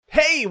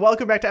Hey,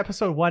 welcome back to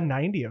episode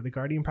 190 of the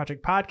Guardian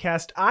Project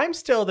podcast. I'm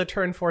still the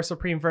Turn 4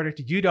 Supreme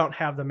Verdict you don't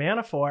have the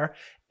mana for,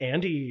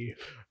 Andy.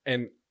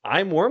 And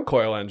I'm Worm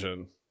Coil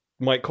Engine,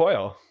 Mike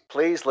Coyle.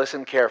 Please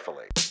listen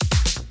carefully.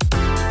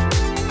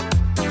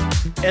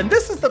 And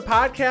this is the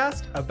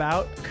podcast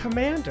about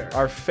Commander.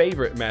 Our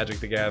favorite Magic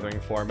the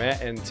Gathering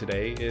format, and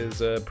today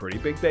is a pretty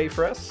big day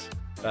for us.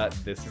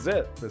 This is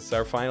it. This is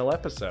our final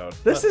episode.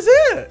 This is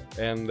it.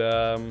 And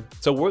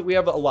so we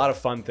have a lot of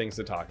fun things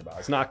to talk about.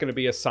 It's not going to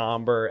be a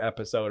somber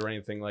episode or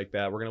anything like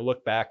that. We're going to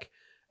look back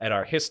at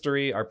our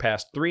history, our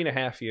past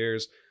 3.5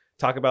 years,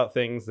 talk about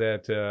things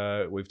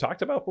that we've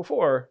talked about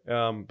before.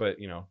 But,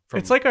 you know, from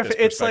it's like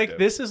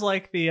this is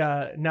like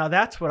the now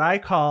that's what I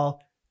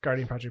call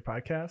Guardian Project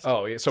podcast.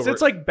 Oh, yeah. So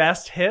it's like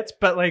best hits,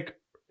 but like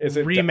is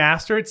it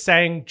remastered,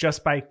 sang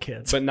just by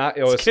kids. But not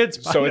Kids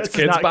Bob. So it's This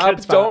is Kids not Bob.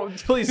 Kids Bob.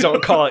 Please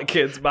don't call it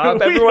Kids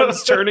Bob.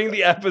 Everyone's turning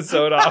the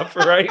episode off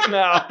right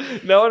now.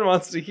 No one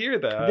wants to hear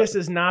that. This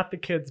is not the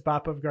Kids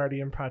Bop of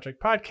Guardian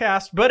Project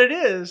podcast, but it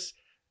is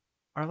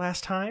our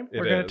last time.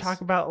 We're going to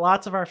talk about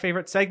lots of our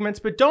favorite segments,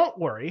 but don't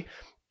worry.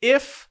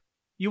 If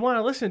you want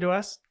to listen to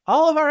us,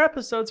 all of our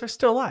episodes are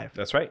still live.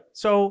 That's right.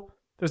 So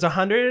there's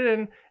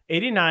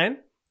 189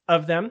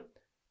 of them.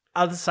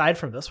 Aside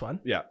from this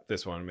one. Yeah,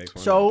 this one makes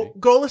one. So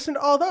go listen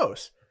to all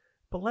those.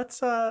 But let's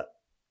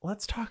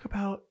talk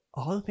about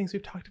all the things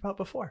we've talked about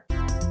before.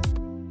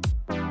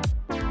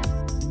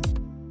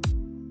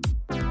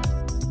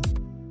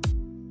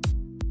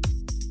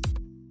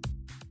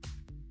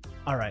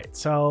 All right,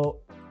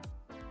 so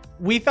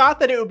we thought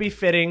that it would be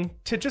fitting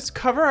to just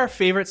cover our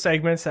favorite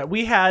segments that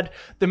we had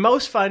the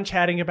most fun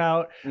chatting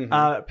about.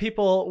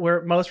 People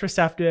were most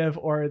receptive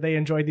or they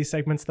enjoyed these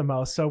segments the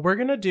most. So we're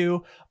going to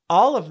do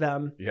all of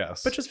them,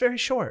 yes, but just very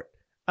short.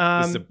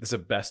 This is a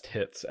best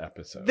hits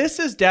episode. This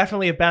is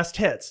definitely a best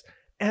hits.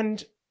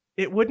 And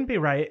it wouldn't be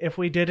right if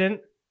we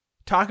didn't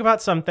talk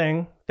about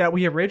something that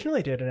we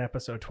originally did in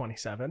episode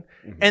 27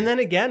 and then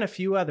again a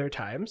few other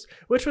times,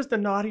 which was the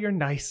naughty or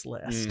nice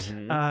list.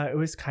 It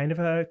was kind of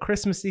a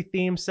Christmassy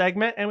themed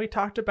segment, and we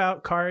talked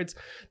about cards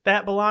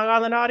that belong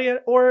on the naughty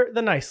or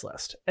the nice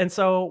list. And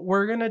so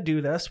we're going to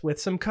do this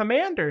with some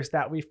commanders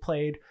that we've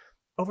played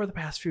over the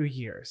past few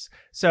years.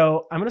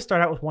 So I'm going to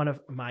start out with one of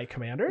my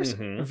commanders,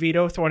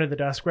 Vito, Thorn of the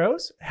Dusk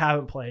Rose.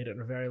 Haven't played it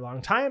in a very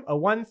long time. A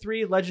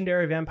 1/3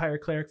 legendary vampire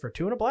cleric for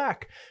 2 and a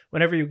black.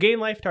 Whenever you gain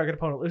life, target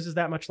opponent loses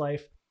that much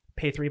life.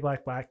 Pay 3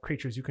 black.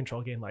 Creatures you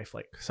control gain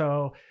lifelink.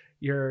 So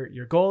your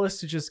goal is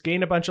to just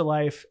gain a bunch of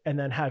life and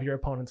then have your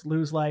opponents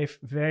lose life.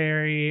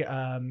 Very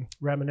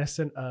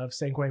reminiscent of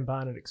Sanguine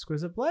Bond and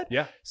Exquisite Blood.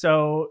 Yeah.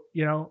 So,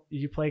 you know,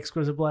 you play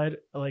Exquisite Blood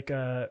like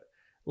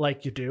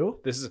you do.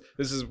 This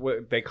is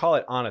what they call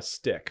it, on a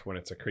stick, when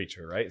it's a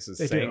creature, right? This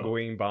is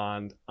Sanguine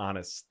Bond on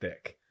a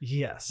stick.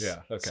 Yes.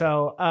 Yeah. Okay.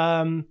 So,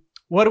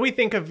 what do we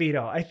think of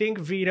Vito? I think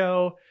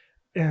Vito.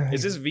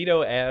 Is this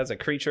Vito as a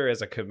creature,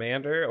 as a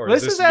commander, or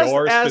this is this as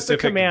your the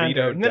specific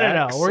commander? Vito No.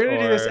 decks, We're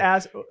gonna do this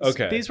as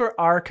okay. These were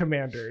our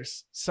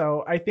commanders.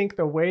 So I think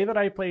the way that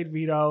I played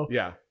Vito,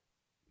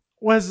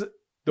 was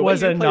the way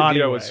was you a played naughty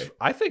Vito way.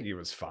 I think he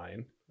was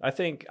fine. I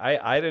think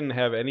I didn't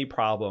have any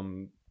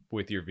problem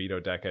with your Vito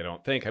deck, I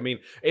don't think. I mean,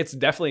 it's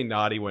definitely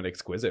naughty when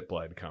Exquisite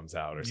Blood comes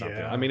out or something.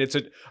 Yeah. I mean, it's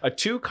a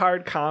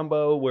 2-card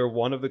combo where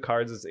one of the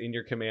cards that's in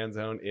your command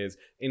zone is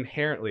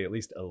inherently at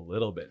least a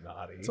little bit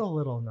naughty. It's a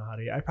little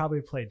naughty. I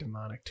probably played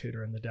Demonic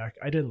Tutor in the deck.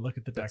 I didn't look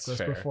at the deck That's list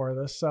fair. before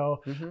this,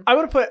 so I'm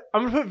gonna put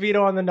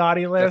Vito on the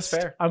naughty list.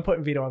 That's fair. I'm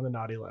putting Vito on the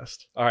naughty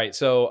list. All right,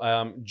 so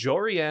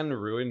Jorian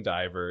Ruin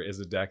Diver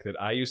is a deck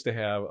that I used to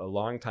have a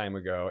long time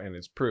ago, and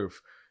it's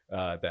proof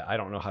that I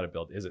don't know how to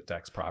build Izzet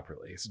decks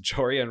properly. So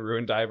Jorian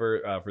Ruin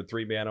Diver for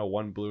 3 mana,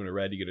 1 blue and a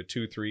red. You get a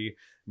 2/3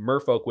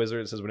 Merfolk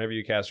Wizard. It says whenever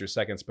you cast your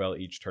second spell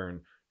each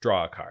turn,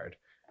 draw a card.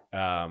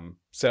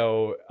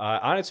 So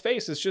on its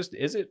face, it's just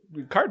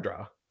Izzet card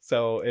draw.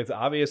 So it's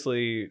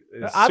obviously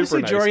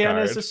super nice Jorian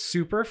card. is a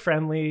super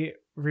friendly,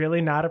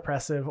 really not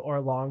oppressive or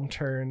long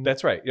turn.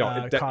 That's right. You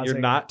know, you're causing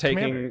not taking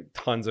commander.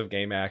 tons of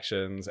game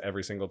actions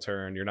every single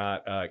turn. You're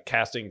not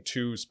casting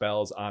 2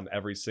 spells on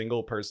every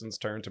single person's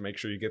turn to make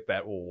sure you get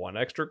that 1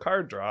 extra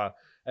card draw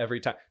every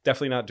time.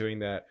 Definitely not doing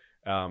that.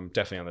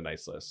 Definitely on the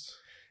nice list.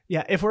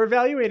 Yeah, if we're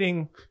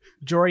evaluating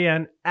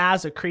Jorian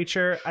as a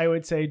creature, I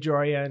would say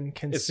Jorian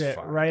can sit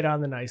fine. right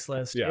on the nice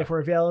list. Yeah. If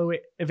we're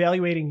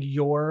evaluating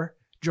your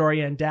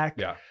Jorian deck,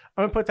 Yeah.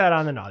 I'm gonna put that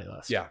on the naughty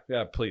list. Yeah.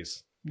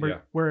 Please. We're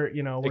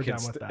done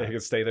with It that. can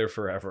stay there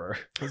forever.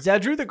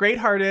 Zedru the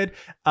Great-Hearted.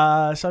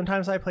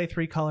 Sometimes I play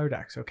 3 color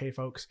decks. Okay,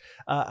 folks.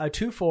 A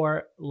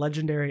 2/4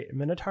 legendary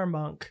Minotaur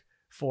Monk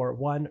for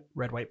 1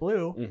 red, white,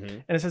 blue.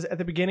 And it says at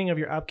the beginning of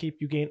your upkeep,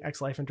 you gain X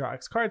life and draw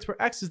X cards,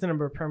 where X is the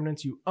number of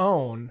permanents you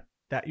own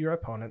that your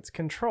opponents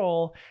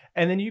control.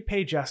 And then you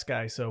pay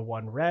Jeskai, so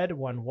 1 red,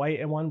 1 white,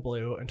 and 1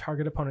 blue, and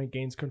target opponent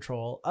gains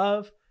control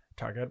of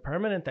target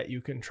permanent that you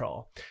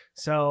control.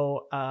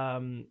 So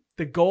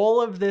the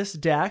goal of this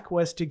deck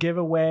was to give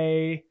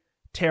away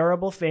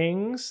terrible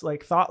things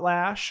like Thought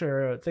Lash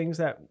or things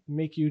that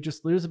make you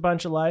just lose a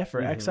bunch of life or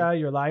exile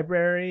your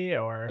library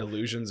or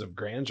Illusions of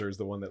Grandeur is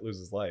the one that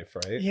loses life,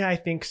 right? yeah, I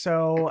think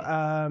so.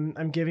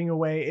 I'm giving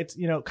away, it's,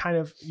 you know, kind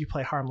of, you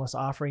play Harmless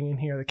Offering in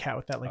here, the cat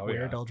with that like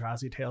weird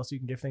Eldrazi tail, so you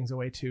can give things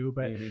away too.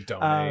 But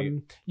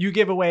donate. You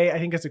give away, I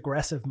think it's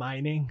aggressive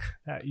mining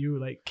that you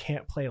like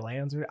can't play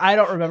lands. Or I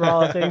don't remember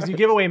all the things. You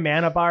give away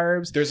mana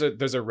barbs. There's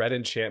a red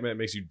enchantment that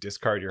makes you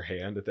discard your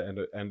hand at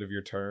the end of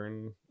your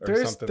turn. Or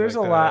There's something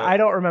a like lot. that. I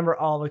don't remember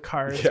all the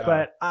cards,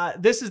 but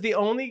this is the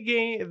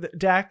only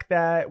deck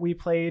that we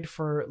played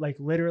for like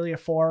literally a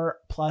 4+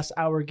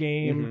 hour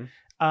game.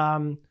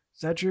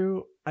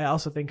 Zedru, I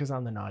also think, is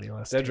on the naughty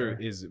list.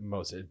 Zedru is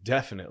most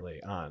definitely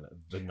on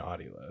the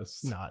naughty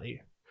list.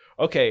 Naughty.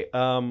 Okay.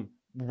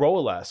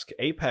 Rolesk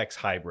Apex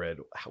Hybrid,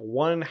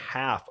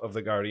 1/2 of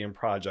the Guardian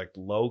Project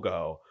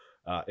logo.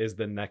 Is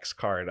the next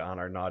card on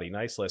our naughty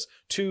nice list.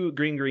 2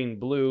 green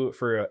blue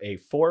for a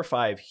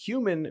 4/5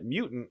 human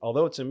mutant.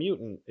 Although it's a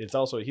mutant, it's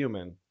also a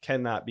human.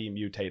 Cannot be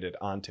mutated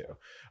onto.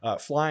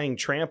 Flying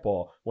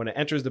Trample. When it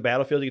enters the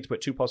battlefield, you get to put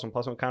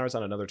 2+1/+1 counters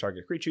on another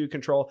target creature you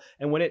control.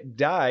 And when it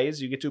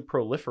dies, you get to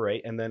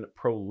proliferate and then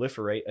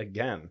proliferate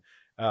again.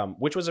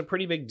 Which was a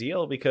pretty big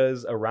deal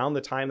because around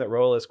the time that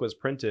Rolesk was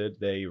printed,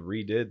 they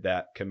redid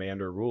that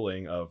commander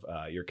ruling of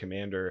your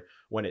commander,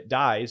 when it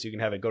dies, you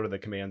can have it go to the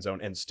command zone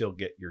and still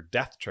get your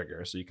death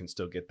trigger. So you can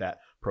still get that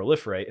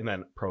proliferate and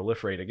then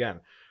proliferate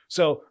again.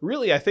 So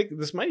really, I think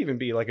this might even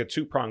be like a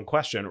 2-pronged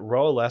question.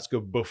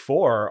 Rolesk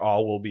before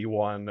All Will Be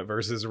One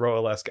versus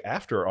Rolesk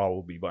after All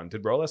Will Be One.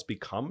 Did Rolesk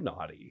become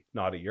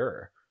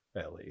naughtier,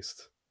 at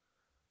least?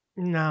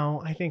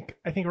 No, I think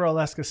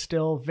Rolesk is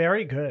still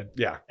very good.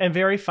 Yeah. And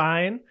very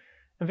fine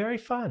and very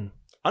fun.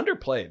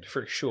 Underplayed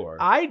for sure.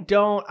 I'm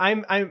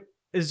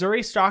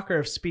Azuri Stalker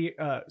of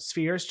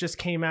Spheres just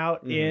came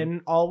out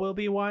in All Will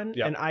Be One,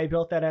 and I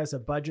built that as a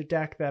budget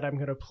deck that I'm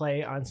going to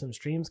play on some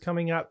streams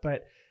coming up.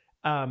 But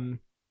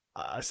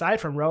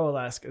aside from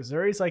Rolesk,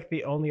 Azuri's like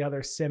the only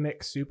other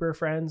Simic Super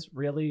Friends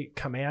really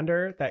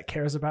commander that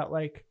cares about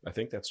like I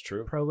think that's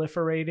true.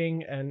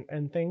 Proliferating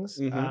and things.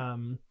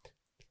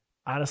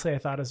 Honestly, I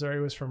thought Azuri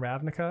was from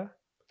Ravnica,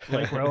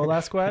 like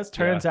Rolesk was.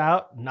 Turns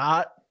out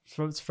not.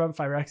 From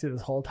Phyrexia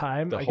this whole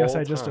time. I guess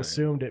I just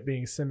assumed it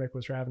being Simic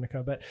was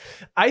Ravnica, but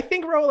I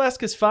think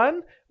Rolesk is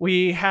fun.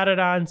 We had it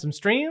on some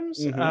streams.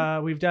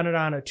 We've done it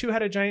on a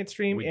 2-headed giant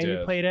stream,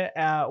 you played it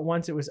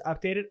once it was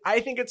updated.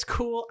 I think it's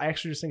cool. I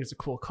actually just think it's a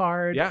cool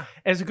card. Yeah,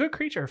 as a good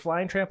creature,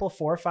 Flying Trample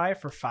 4/5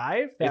 for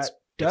 5. That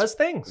does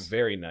things.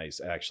 Very nice,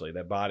 actually.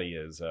 That body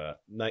is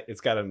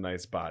it's got a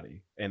nice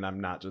body, and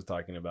I'm not just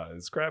talking about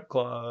his crab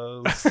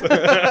claws.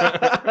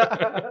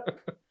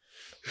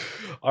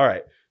 All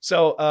right.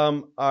 So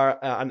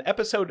on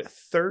episode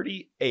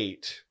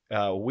 38,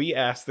 we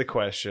asked the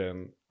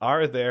question,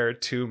 are there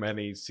too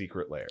many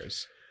secret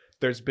lairs?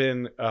 There's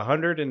been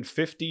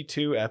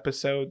 152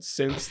 episodes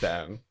since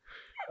then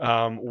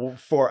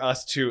for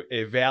us to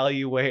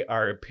evaluate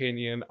our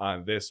opinion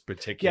on this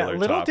particular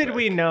little topic. Did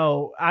we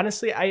know,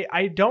 honestly,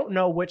 I don't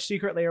know which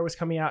secret lair was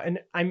coming out, and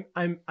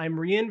I'm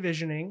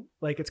re-envisioning,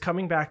 like it's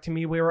coming back to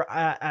me. We were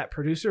at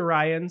producer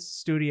Ryan's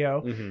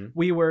studio.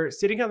 We were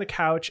sitting on the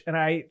couch, and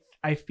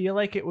I feel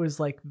like it was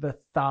like the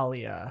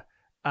Thalia.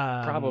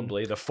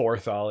 Probably the 4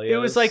 Thalias. It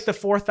was like the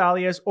 4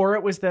 Thalias, or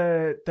it was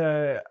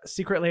the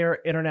Secret Lair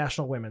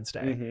International Women's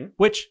Day,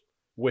 which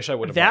wish I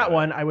would have that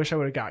one. I wish I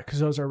would have got, because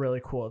those are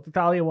really cool. The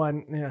Thalia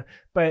one, yeah.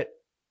 But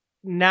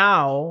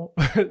now,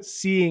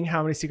 seeing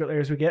how many secret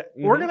lairs we get,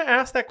 we're going to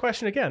ask that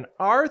question again.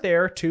 Are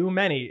there too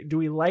many? Do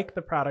we like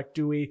the product?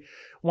 Do we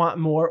want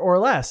more or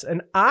less?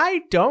 And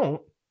I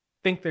don't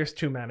think there's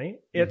too many.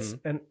 It's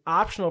an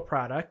optional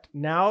product.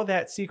 Now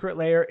that Secret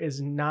Lair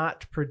is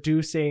not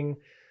producing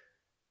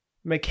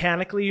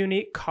mechanically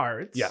unique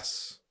cards.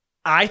 Yes.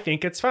 I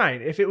think it's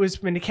fine. If it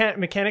was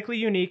mechanically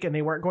unique and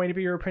they weren't going to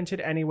be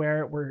reprinted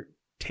anywhere, we're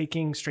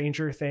taking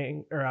Stranger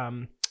Things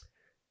or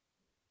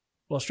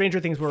Stranger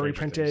Things were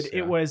reprinted.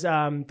 It was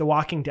The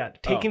Walking Dead.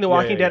 Taking The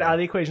Walking Dead out of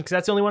the equation, because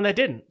that's the only one that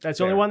didn't. That's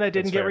the only one that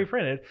didn't get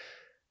reprinted.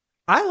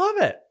 I love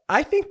it.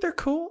 I think they're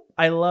cool.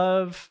 I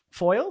love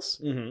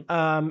foils.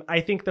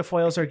 I think the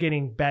foils are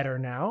getting better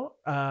now.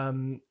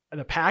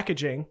 The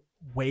packaging,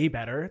 way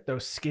better.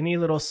 Those skinny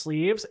little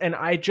sleeves. And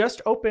I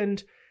just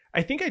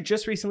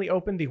recently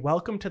opened the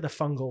Welcome to the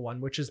Fungal one,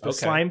 which is the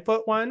slime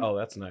foot one. Oh,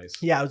 that's nice.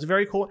 Yeah, it was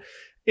very cool.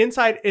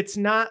 Inside, it's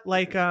not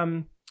like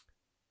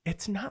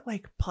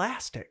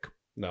plastic.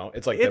 No,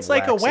 it's like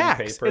a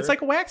wax paper. It's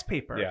like a wax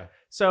paper. Yeah.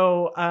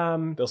 So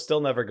they'll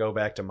still never go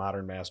back to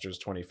Modern Masters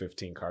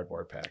 2015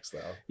 cardboard packs,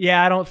 though.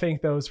 Yeah, I don't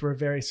think those were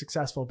very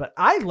successful, but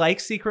I like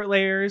secret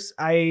lairs.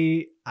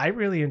 I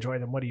really enjoy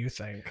them. What do you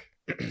think?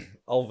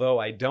 Although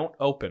I don't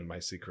open my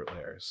secret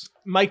lairs.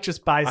 Mike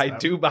just buys them. I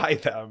do buy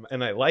them,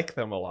 and I like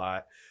them a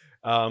lot.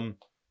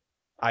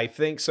 I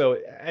think so.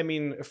 I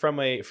mean, from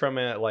a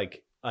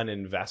like an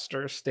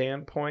investor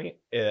standpoint,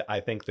 I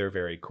think they're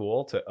very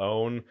cool to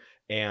own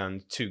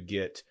and to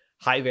get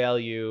high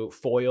value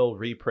foil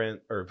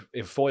reprint or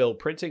foil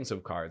printings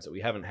of cards that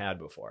we haven't had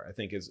before. I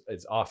think is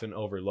often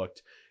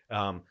overlooked.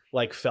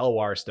 Like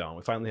Felwar Stone.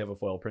 We finally have a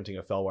foil printing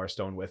of Felwar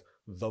Stone with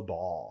the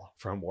ball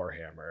from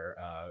Warhammer,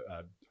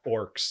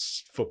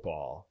 Orcs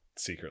football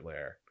secret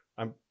lair.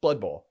 Blood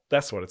Bowl.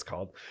 That's what it's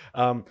called.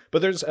 But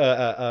there's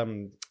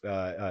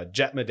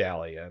Jet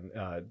Medallion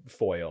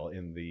foil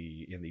in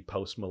the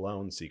Post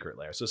Malone secret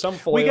lair. So some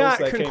foils we got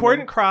that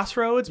Concordant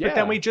Crossroads, but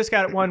then we just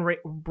got one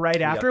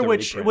right after,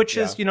 which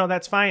is, you know,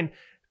 that's fine.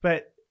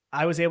 But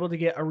I was able to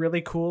get a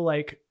really cool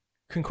like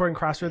Concordant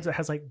Crossroads that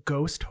has like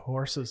ghost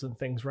horses and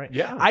things, right?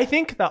 Yeah. I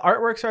think the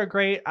artworks are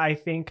great. I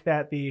think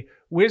that the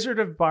Wizard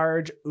of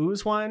Barge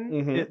Ooze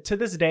one, to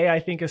this day, I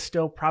think is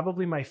still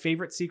probably my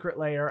favorite secret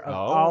layer of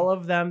all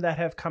of them that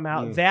have come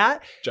out.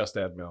 That Just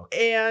Add Milk.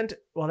 And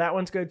well, that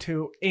one's good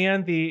too.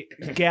 And the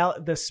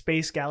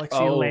Space Galaxy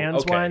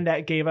Lands one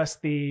that gave us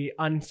the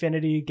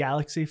Unfinity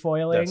Galaxy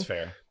foiling. That's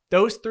fair.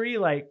 Those three,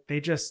 like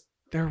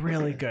they're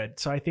really good.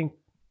 So I think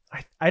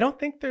I don't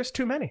think there's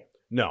too many.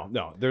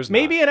 No, there's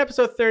maybe not. in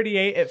episode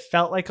 38 it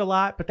felt like a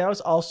lot, but that was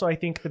also, I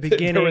think, the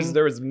beginning.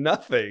 there was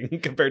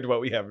nothing compared to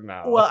what we have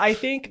now. Well, I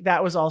think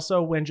that was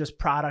also when just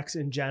products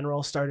in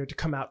general started to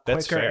come out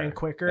quicker and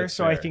quicker.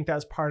 So I think that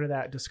was part of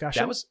that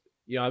discussion. That was,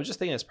 I was just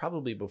thinking it's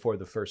probably before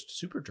the first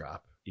super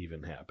drop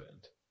even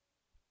happened.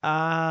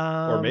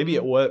 Or maybe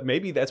it was.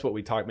 Maybe that's what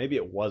we talked. Maybe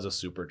it was a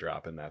super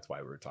drop, and that's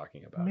why we were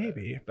talking about it.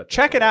 Maybe. But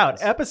check it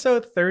out,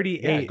 episode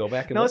 38. Yeah, go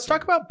back and now let's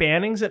talk about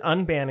bannings and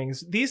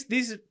unbannings.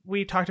 These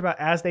we talked about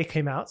as they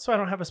came out, so I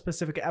don't have a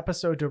specific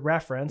episode to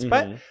reference,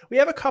 but we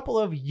have a couple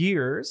of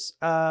years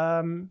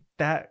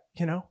that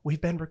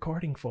we've been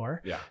recording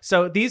for. Yeah.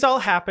 So these all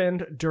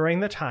happened during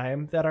the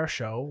time that our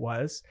show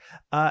was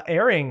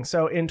airing.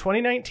 So in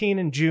 2019,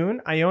 in June,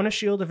 Iona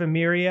Shield of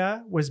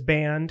Emeria was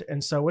banned,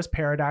 and so was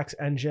Paradox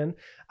Engine.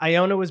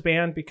 Iona was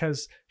banned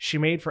because she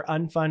made for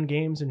unfun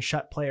games and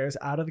shut players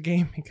out of the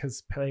game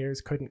because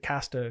players couldn't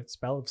cast a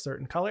spell of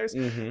certain colors.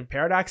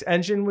 Paradox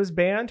Engine was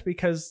banned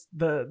because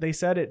they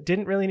said it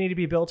didn't really need to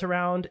be built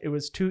around. It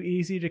was too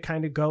easy to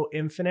kind of go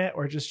infinite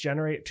or just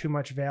generate too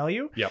much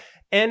value. Yep.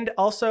 And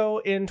also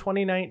in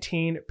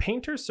 2019,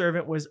 Painter's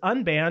Servant was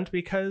unbanned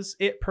because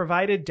it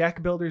provided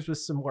deck builders with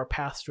some more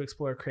paths to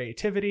explore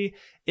creativity.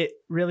 It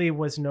really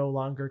was no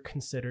longer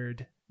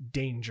considered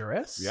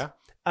dangerous. Yeah.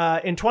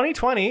 In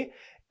 2020,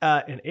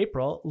 in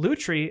April,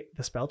 Lutri,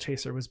 the Spell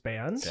Chaser, was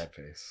banned. Sad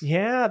face.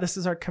 Yeah, this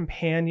is our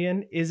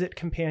companion. Is it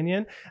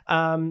companion?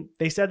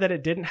 They said that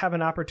it didn't have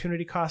an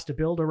opportunity cost to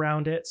build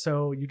around it,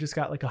 so you just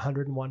got like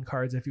 101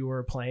 cards if you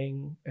were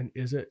playing an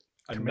Is It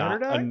Commander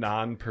deck? A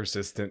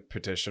non-persistent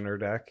petitioner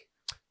deck.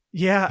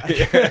 Yeah.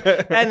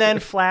 And then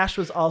Flash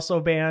was also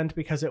banned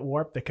because it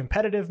warped the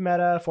competitive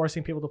meta,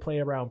 forcing people to play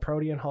around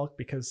Protean Hulk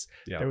because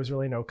there was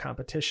really no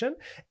competition.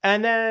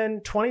 And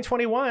then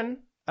 2021,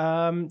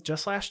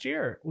 just last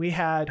year, we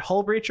had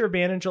Hull Breacher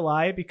banned in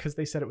July because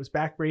they said it was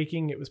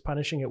backbreaking, it was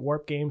punishing at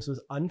Warp Games,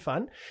 was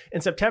unfun.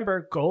 In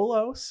September,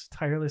 Golos,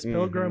 Tireless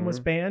Pilgrim, was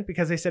banned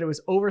because they said it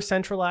was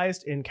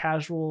over-centralized in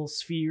casual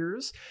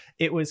spheres.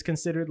 It was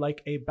considered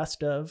like a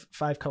best of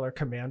 5-color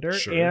commander.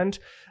 Sure. And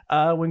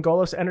when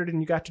Golos entered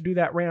and you got to do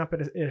that ramp,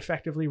 it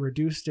effectively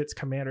reduced its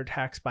commander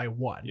tax by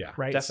 1. Yeah,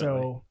 right?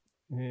 definitely. So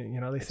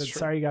they said,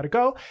 sorry, you got to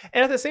go.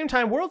 And at the same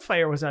time,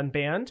 Worldfire was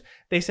unbanned.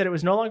 They said it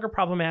was no longer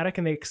problematic,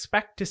 and they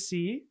expect to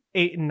see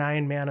 8 and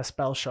 9 mana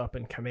spells show up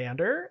in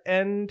Commander.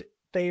 And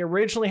they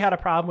originally had a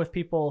problem with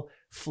people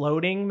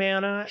floating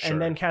mana and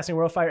then casting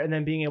Worldfire and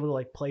then being able to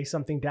like play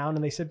something down.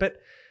 And they said, but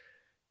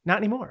not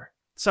anymore.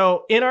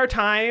 So in our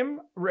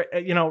time,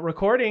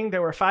 recording,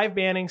 there were 5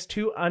 bannings,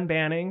 2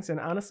 unbannings. And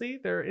honestly,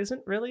 there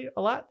isn't really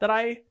a lot that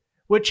I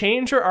would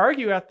change or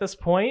argue at this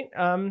point.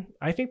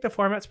 I think the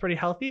format's pretty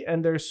healthy,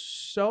 and there's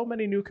so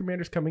many new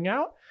commanders coming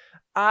out.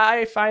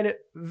 I find it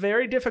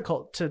very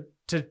difficult to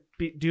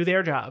do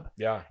their job.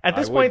 Yeah. At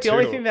this point, the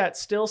only thing that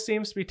still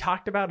seems to be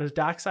talked about is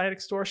Dockside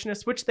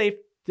Extortionists, which they've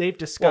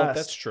discussed. Well,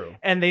 that's true.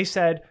 And they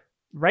said,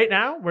 right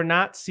now, we're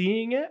not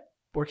seeing it.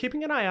 We're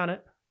keeping an eye on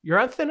it. You're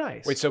on thin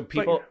ice. Wait, so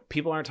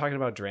people aren't talking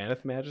about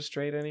Drannith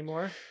Magistrate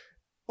anymore?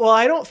 Well,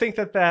 I don't think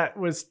that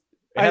was...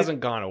 It hasn't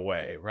gone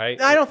away, right?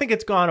 I don't think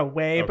it's gone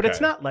away, but it's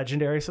not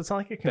legendary, so it's not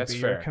like it can be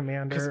your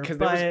commander. Because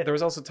there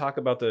was also talk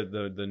about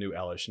the new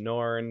Elish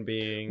Norn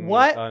being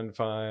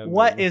unfun.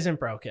 What isn't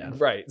broken?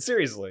 Right.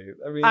 Seriously.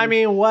 I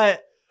mean,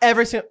 what?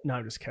 No,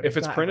 I'm just kidding. If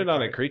it's printed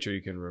on a creature,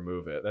 you can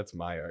remove it. That's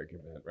my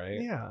argument, right?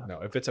 Yeah.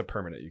 No, if it's a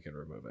permanent, you can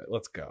remove it.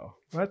 Let's go.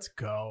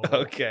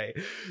 Okay.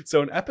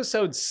 So in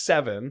episode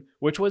 7,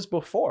 which was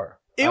before.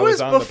 It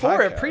was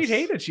before. It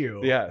predated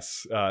you.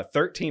 Yes.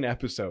 13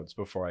 episodes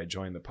before I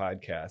joined the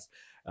podcast.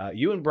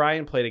 You and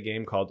Brian played a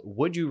game called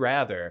Would You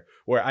Rather,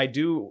 where I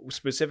do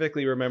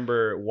specifically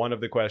remember one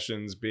of the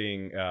questions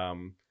being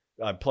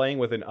playing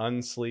with an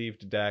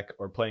unsleeved deck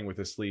or playing with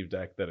a sleeved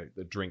deck that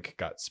the drink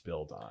got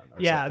spilled on.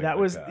 Yeah, that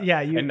was. That. Yeah.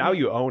 And now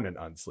you own an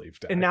unsleeved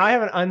deck. And now I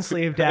have an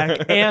unsleeved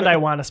deck and I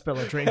want to spill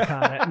a drink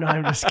on it. No,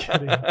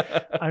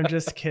 I'm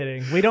just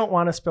kidding. We don't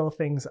want to spill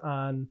things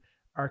on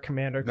our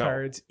commander No.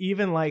 cards,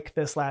 even like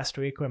this last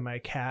week when my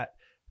cat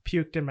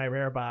puked in my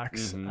rare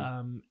box,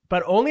 Mhm.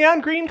 but only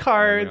on green Only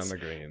cards. on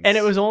the greens. And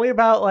it was only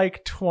about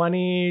like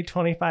 20,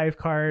 25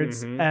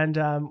 cards. Mhm.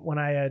 And when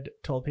I had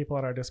told people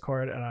on our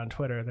Discord and on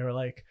Twitter, they were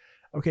like,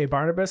 okay,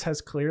 Barnabas has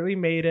clearly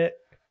made it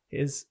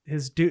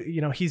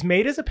he's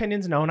made his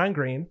opinions known on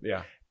green,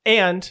 yeah.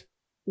 and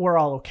we're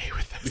all okay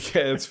with this.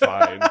 Yeah, it's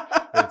fine.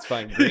 It's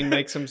fine. Green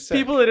makes him sick.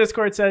 People in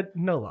Discord said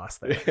no loss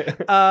there.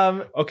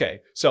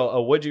 Okay, so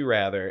a would you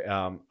rather.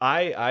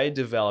 I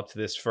developed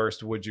this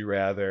first would you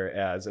rather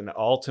as an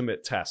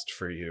ultimate test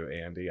for you,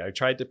 Andy. I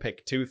tried to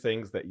pick two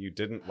things that you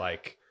didn't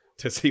like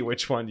to see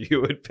which one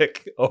you would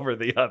pick over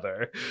the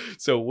other.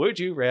 So would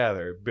you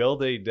rather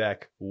build a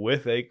deck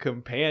with a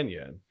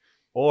companion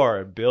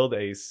or build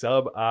a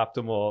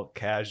suboptimal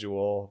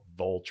casual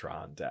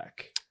Voltron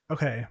deck?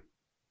 Okay.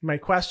 My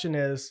question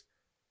is,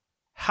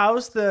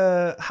 how's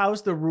the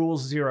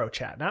rules zero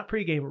chat, not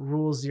pregame,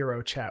 rules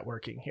zero chat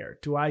working here?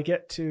 Do I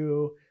get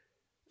to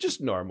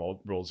Just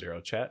normal rule zero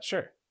chat,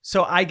 sure.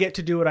 so I get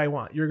to do what I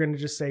want? You're going to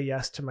just say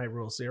yes to my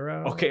rule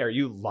zero? Okay, are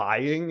you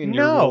lying in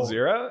your No, rule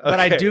zero? But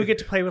I Okay. do get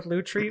to play with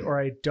Lutri, or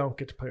I don't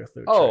get to play with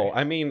Lutri. Oh,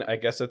 I mean, I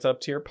guess it's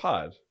up to your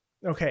pod.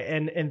 Okay,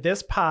 and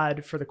this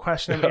pod, for the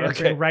question I'm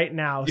answering Okay. right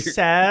now, You're-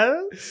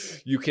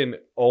 says You can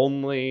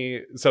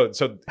only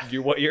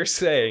what you're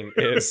saying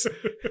is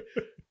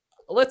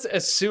let's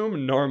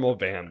assume normal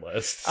ban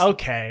lists.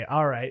 okay,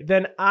 all right.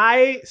 Then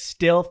I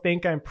still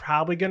think I'm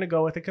probably going to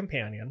go with a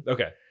companion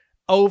Okay.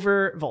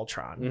 over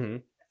Voltron. hmm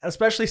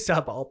Especially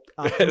suboptimal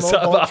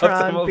Suboptimal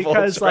Voltron,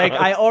 because Voltron. like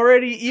I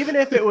already, even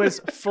if it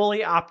was fully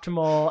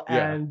optimal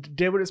Yeah. and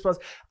did what it's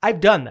supposed, I've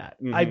done that.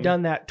 Mhm. I've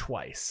done that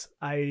twice.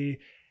 I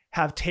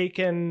have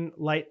taken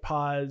Light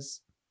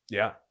Paws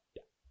Yeah.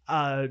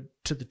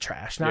 to the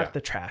trash, not Yeah.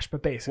 the trash,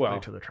 but basically Well,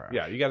 to the trash.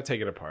 Yeah, you got to take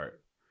it apart.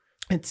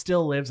 It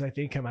still lives, I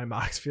think, in my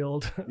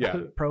Moxfield Yeah.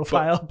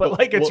 profile, But- but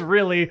like it's well-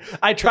 really,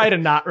 I try to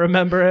not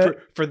remember it.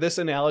 For this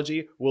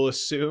analogy, we'll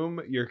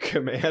assume your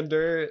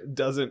commander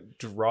doesn't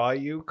draw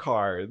you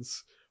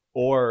cards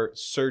or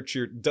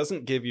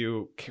doesn't give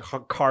you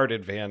card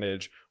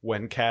advantage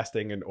when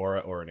casting an aura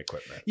or an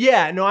equipment.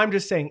 Yeah, no, I'm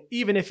just saying,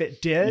 even if it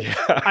did, Yeah.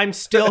 I'm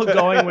still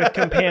going with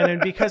companion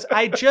because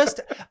I'm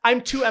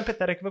too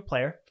empathetic of a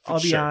player. I'll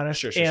be Sure,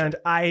 honest. sure. And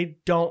I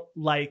don't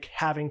like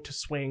having to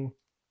swing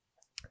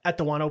at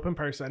the one open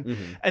person.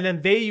 Mhm. And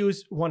then they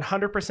use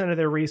 100% of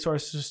their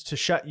resources to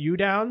shut you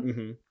down.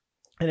 Mhm.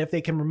 And if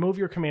they can remove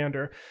your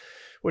commander,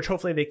 which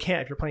hopefully they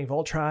can't if you're playing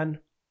Voltron,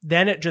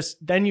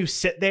 then you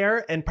sit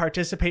there and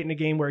participate in a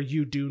game where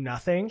you do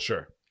nothing.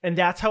 Sure. And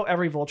that's how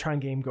every Voltron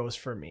game goes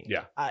for me.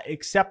 Yeah.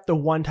 Except the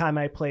one time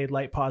I played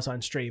Light Paws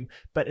on stream.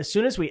 But as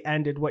soon as we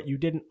ended, what you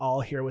didn't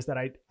all hear was that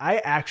I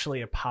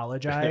actually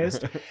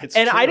apologized. It's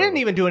And I true. didn't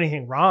even do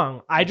anything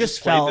wrong. I You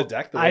just played the felt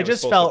deck the way it was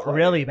supposed to felt play.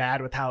 really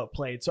bad with how it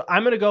played. So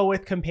I'm gonna go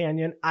with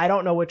companion. I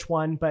don't know which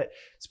one, but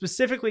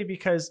specifically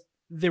because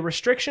the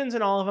restrictions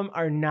in all of them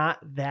are not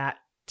that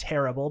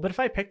terrible. But if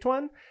I picked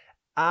one,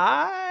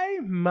 I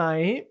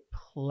might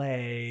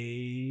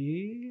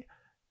play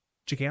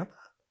Gigantha.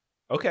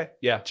 Okay.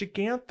 Yeah.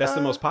 Gigantha. That's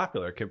the most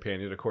popular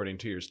companion according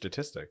to your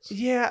statistics.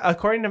 Yeah,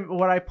 according to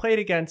what I played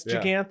against,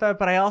 Yeah. Gigantha,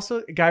 but I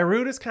also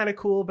Gyrood is kind of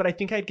cool, but I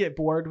think I'd get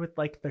bored with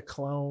like the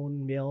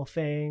clone mill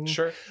thing.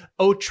 Sure.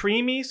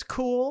 Otrimi's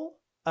cool.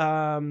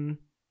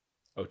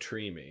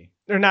 Otrimi.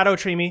 Or not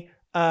Otrimi.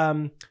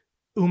 Umori.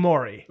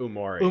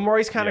 Umori.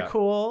 Umori's kind of Yeah.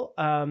 cool.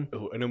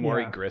 Ooh, an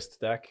Umori Yeah. Grist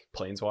deck.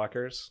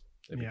 Planeswalkers.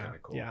 That'd be Yeah, kind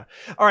of cool. yeah.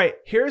 All right,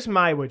 here's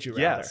my would you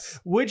rather. Yes.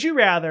 Would you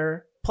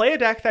rather play a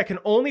deck that can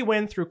only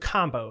win through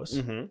combos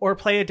Mhm. or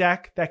play a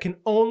deck that can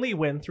only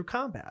win through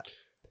combat?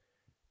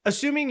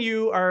 Assuming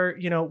you are,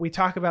 we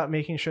talk about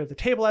making sure the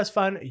table has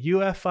fun, you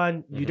have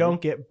fun, you Mhm.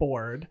 don't get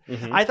bored.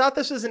 Mhm. I thought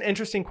this was an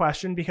interesting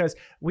question because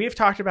we've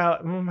talked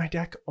about my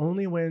deck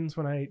only wins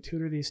when I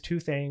tutor these two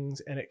things,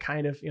 and it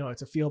kind of,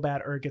 it's a feel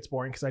bad or it gets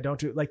boring because I don't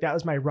do like that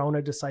was my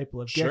Rona Disciple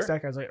of Gix Sure.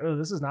 deck. I was like, oh,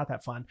 this is not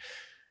that fun.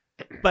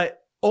 But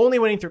only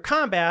winning through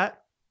combat,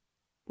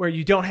 where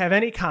you don't have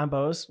any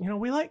combos,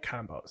 we like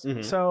combos.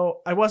 Mhm.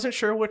 So I wasn't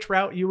sure which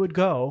route you would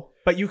go,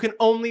 but you can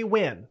only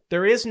win.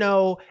 There is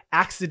no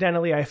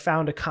accidentally I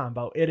found a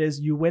combo. It is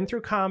you win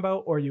through combo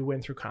or you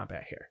win through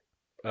combat here.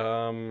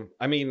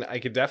 I mean, I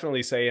could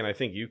definitely say, and I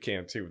think you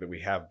can too, that we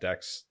have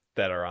decks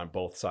that are on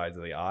both sides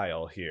of the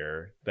aisle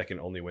here that can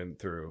only win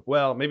through.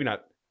 Well, maybe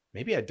not.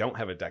 Maybe I don't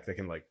have a deck that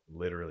can like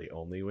literally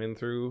only win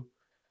through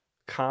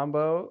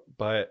combo,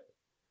 but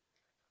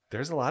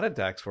there's a lot of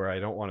decks where I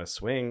don't want to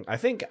swing. I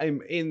think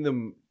I'm in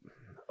the.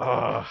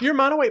 Your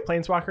mono white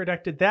planeswalker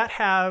deck, did that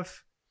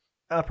have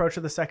Approach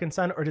of the Second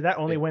Sun, or did that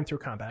only win through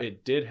combat?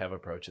 It did have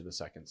Approach of the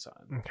Second Sun.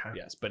 Okay.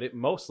 Yes, but it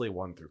mostly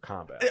won through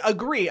combat.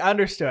 Agree,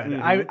 understood.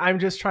 Mhm. I'm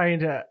just trying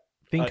to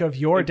think of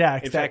your in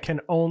decks that fact- can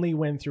only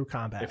win through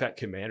combat. In fact,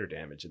 commander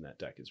damage in that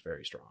deck is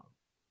very strong.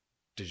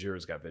 De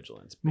Jure's got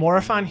Vigilance.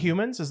 Morophon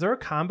humans, is there a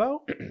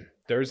combo?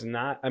 There's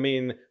not. I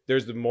mean,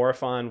 there's the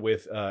Morophon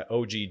with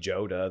OG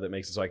Joda that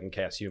makes it so I can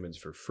cast humans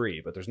for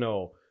free, but there's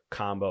no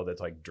combo that's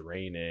like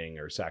draining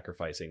or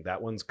sacrificing.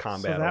 That one's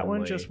combat. So that only.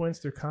 one just wins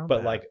through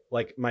combat. But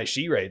like my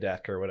Shirei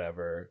deck or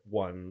whatever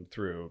won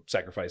through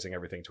sacrificing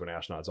everything to an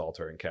Ashnod's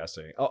Altar and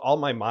casting. All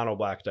my mono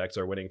black decks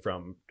are winning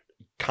from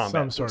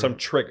combat, some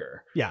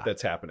trigger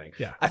that's happening.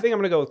 Yeah. I think I'm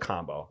gonna go with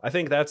combo. I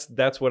think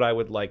that's what I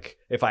would like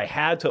if I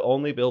had to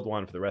only build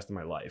one for the rest of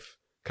my life,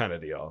 kind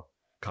of deal.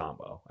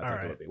 Combo. I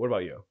think it would be. What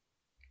about you?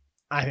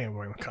 I think I'm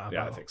going with combo.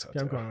 Yeah, I think so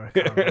too. I'm going with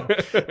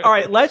combo. All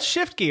right, let's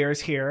shift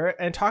gears here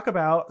and talk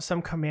about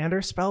some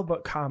Commander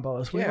Spellbook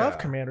combos. We love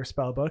Commander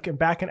Spellbook. And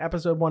back in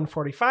episode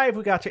 145,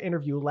 we got to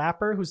interview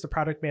Lapper, who's the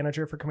product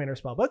manager for Commander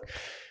Spellbook.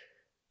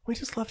 We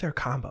just love their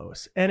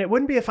combos. And it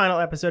wouldn't be a final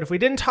episode if we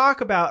didn't talk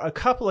about a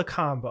couple of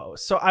combos.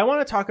 So I want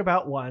to talk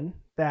about one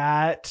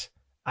that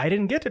I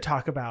didn't get to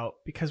talk about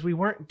because we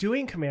weren't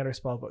doing Commander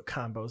Spellbook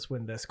combos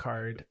when this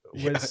card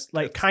was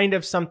kind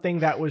of something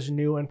that was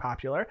new and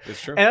popular.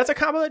 It's true. And that's a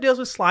combo that deals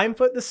with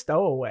Slimefoot the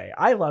Stowaway.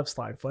 I love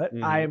Slimefoot.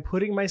 Mm-hmm. I am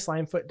putting my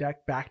Slimefoot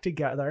deck back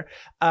together.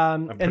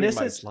 I'm putting my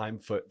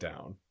Slimefoot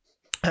down.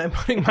 I'm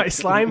putting my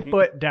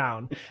Slimefoot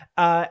down.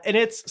 And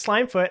it's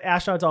Slimefoot,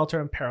 Ashnod's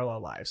Altar, and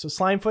Parallel Lives. So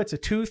Slimefoot's a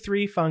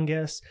 2/3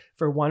 fungus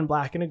for 1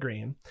 black and a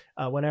green.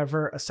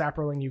 Whenever a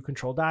Saproling you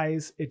control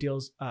dies, it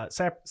deals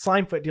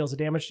Slimefoot deals a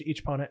damage to each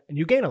opponent, and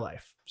you gain a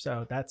life.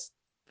 So that's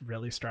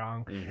really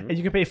strong. Mm-hmm. And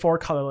you can pay 4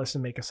 colorless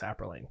and make a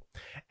Saproling.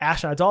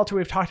 Ashnod's Altar,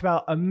 we've talked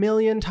about a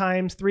million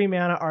times. 3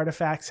 mana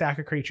artifact, sack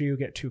a creature, you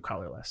get 2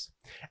 colorless.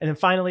 And then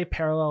finally,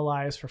 Parallel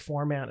Lives for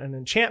 4 mana and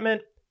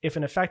enchantment. If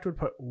an effect would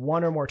put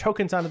 1 or more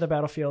tokens onto the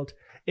battlefield,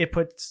 it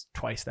puts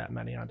twice that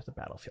many onto the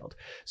battlefield.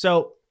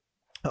 So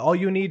all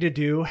you need to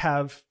do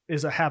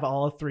is have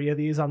all 3 of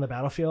these on the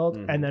battlefield,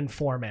 mm-hmm. and then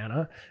 4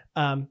 mana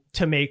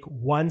to make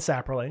 1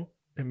 Saproling.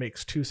 It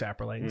makes 2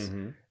 Saprolings.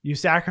 Mm-hmm. You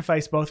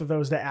sacrifice both of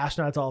those to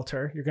Ashnod's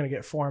Altar. You're going to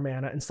get 4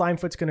 mana, and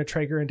Slimefoot's going to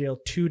trigger and deal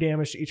 2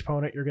 damage to each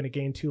opponent. You're going to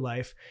gain 2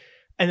 life.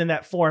 And then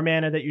that 4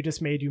 mana that you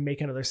just made, you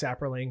make another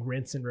Saproling,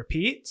 rinse and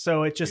repeat.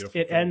 So it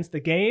ends the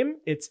game.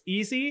 It's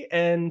easy,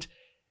 and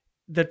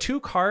the 2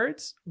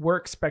 cards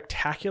work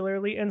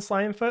spectacularly in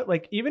Slimefoot.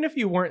 Like, even if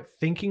you weren't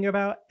thinking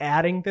about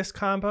adding this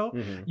combo,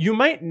 mm-hmm. you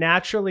might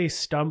naturally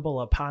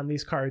stumble upon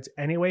these cards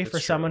anyway. That's for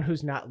someone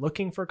who's not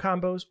looking for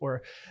combos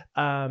or,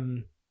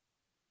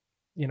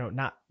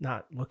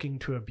 not looking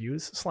to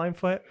abuse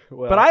Slimefoot.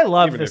 Well, but I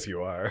love even this. If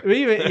you are.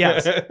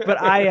 Yes. But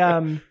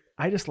I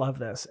just love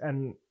this.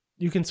 And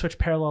you can switch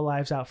Parallel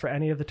Lives out for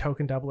any of the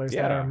token doublers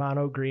that are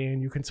mono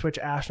green. You can switch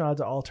Ashnod's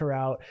Altar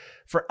out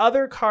for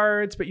other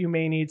cards, but you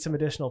may need some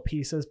additional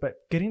pieces. But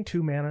getting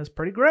 2 mana is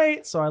pretty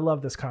great, so I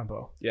love this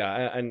combo.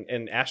 Yeah,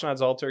 and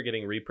Ashnod's Altar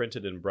getting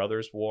reprinted in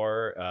Brothers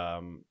War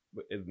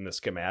in the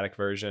schematic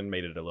version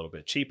made it a little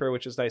bit cheaper,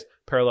 which is nice.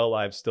 Parallel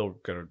Lives still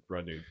going to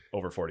run you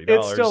over $40.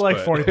 It's still like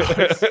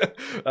 $40.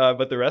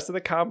 But the rest of the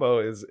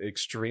combo is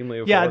extremely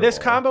affordable. Yeah, this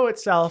combo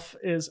itself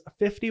is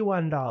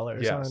 $51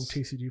 on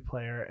TCG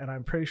Player, and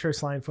I'm pretty sure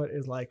Slimefoot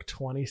is like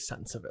 20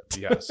 cents of it.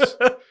 Yes.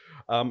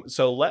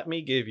 So let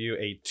me give you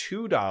a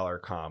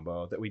 $2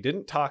 combo that we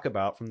didn't talk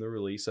about from the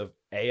release of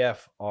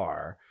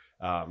AFR.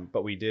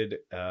 But we did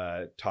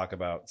talk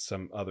about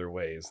some other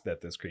ways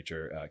that this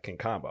creature can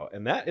combo.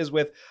 And that is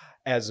with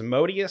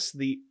Asmodeus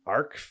the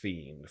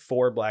Archfiend.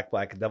 4 black,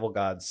 Devil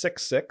God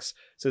 6/6.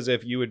 Says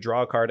if you would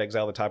draw a card,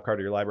 exile the top card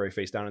of your library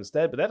face down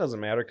instead. But that doesn't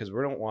matter because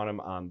we don't want him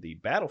on the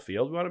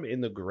battlefield. We want him in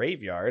the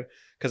graveyard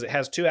because it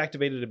has 2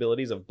 activated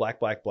abilities of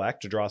black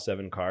to draw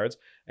 7 cards,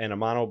 and a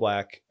mono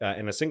black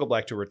and a single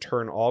black to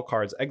return all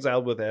cards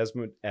exiled with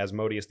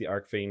Asmodeus the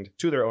Archfiend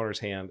to their owner's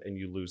hand, and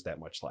you lose that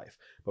much life.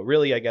 But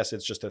really, I guess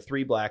it's just a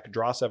 3 black,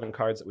 draw 7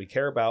 cards that we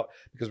care about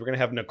because we're going to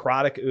have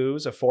Necrotic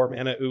Ooze, a 4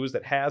 mana ooze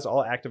that has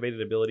all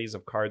activated abilities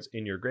of cards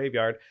in your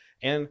graveyard,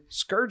 and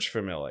Scourge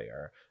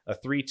Familiar, a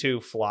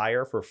 3/2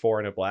 flyer for 4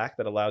 and a black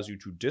that allows you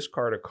to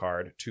discard a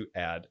card to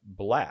add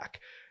black.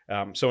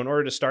 So in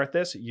order to start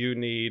this, you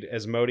need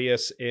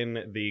Asmodeus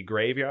in the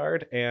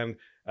graveyard, and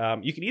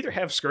you can either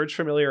have Scourge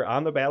Familiar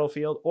on the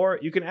battlefield, or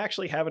you can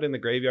actually have it in the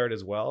graveyard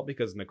as well,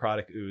 because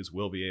Necrotic Ooze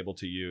will be able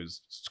to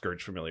use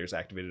Scourge Familiar's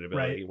activated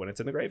ability when it's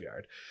in the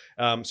graveyard.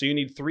 So you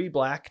need 3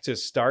 black to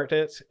start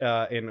it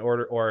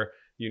or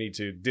you need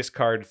to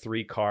discard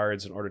 3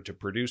 cards in order to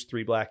produce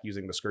 3 black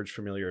using the Scourge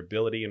Familiar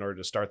ability in order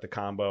to start the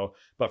combo.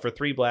 But for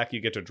 3 black,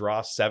 you get to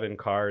draw 7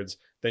 cards.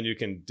 Then you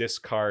can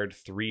discard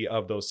 3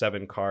 of those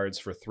 7 cards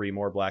for 3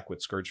 more black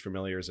with Scourge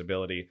Familiar's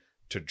ability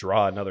to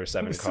draw another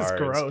 7 cards. This is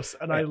gross,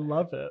 and I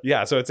love it.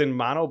 Yeah, so it's in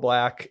mono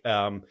black.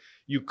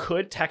 You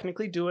could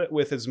technically do it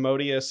with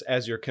Asmodeus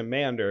as your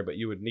commander, but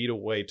you would need a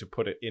way to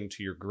put it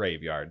into your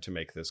graveyard to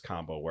make this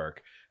combo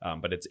work.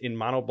 But it's in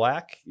mono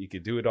black. You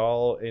could do it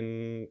all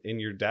in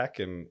your deck,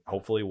 and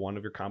hopefully one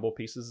of your combo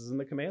pieces is in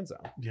the command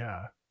zone.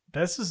 Yeah,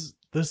 this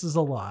is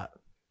a lot.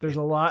 There's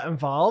a lot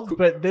involved,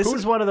 but this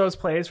is one of those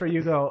plays where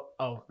you go,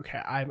 oh, okay,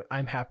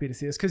 I'm happy to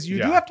see this, because you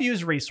do have to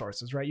use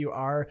resources, right?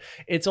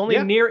 It's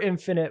only near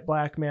infinite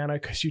black mana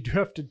because you do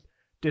have to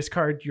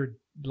discard your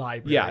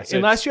library. Yeah, so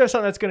unless you have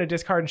something that's going to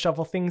discard and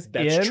shuffle things in.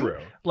 That's true.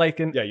 Like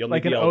an OG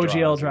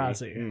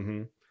Eldrazi.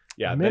 Mm-hmm.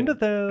 Yeah, I'm into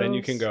those. Then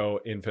you can go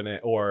infinite,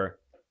 or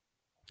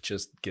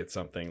just get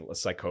something,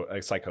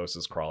 a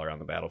psychosis crawler on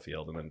the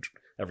battlefield, and then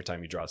every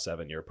time you draw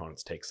 7, your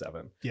opponents take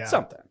 7. Yeah.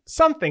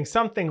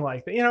 Something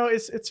like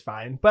that. It's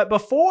fine. But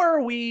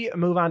before we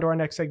move on to our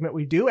next segment,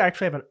 we do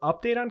actually have an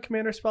update on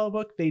Commander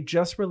Spellbook. They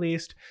just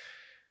released,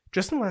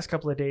 just in the last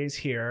couple of days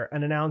here,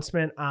 an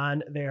announcement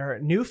on their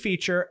new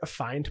feature,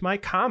 Find My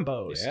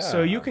Combos. Yeah.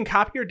 So you can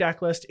copy your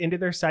deck list into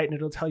their site and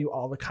it'll tell you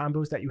all the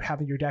combos that you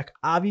have in your deck,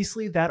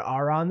 obviously, that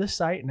are on the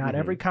site. Not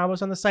every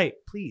combo's on the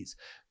site. Please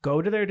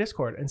go to their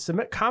Discord and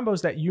submit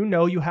combos that you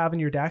know you have in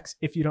your decks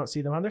if you don't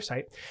see them on their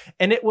site.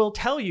 And it will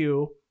tell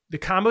you the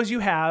combos you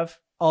have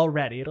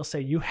already. It'll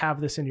say you have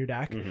this in your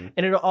deck. And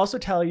it'll also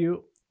tell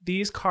you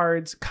these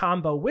cards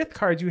combo with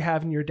cards you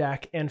have in your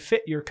deck and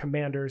fit your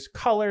commander's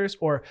colors,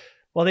 or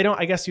well, they don't,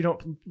 I guess you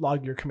don't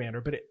log your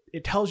commander, but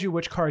it tells you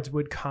which cards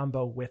would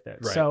combo with it.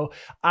 Right. So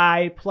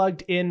I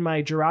plugged in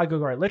my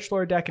Jiragogar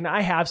Lichlord deck, and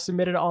I have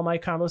submitted all my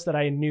combos that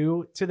I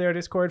knew to their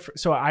Discord.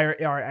 So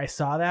I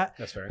saw that.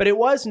 That's fair. But it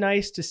was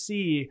nice to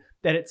see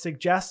that it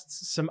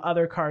suggests some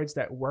other cards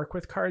that work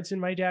with cards in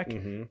my deck.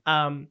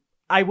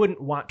 I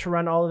wouldn't want to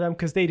run all of them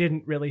because they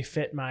didn't really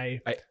fit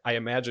my... I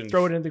imagine...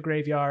 Throw it in the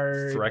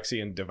graveyard.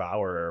 Phyrexian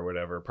Devourer or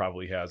whatever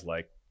probably has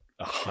like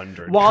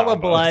 100 Wall of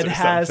Blood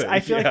has, something. I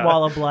feel like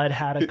Wall of Blood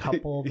had a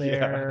couple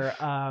there.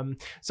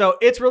 So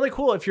it's really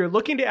cool. If you're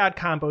looking to add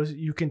combos,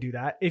 you can do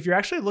that. If you're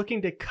actually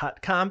looking to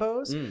cut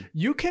combos,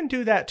 you can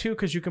do that too,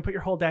 because you can put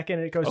your whole deck in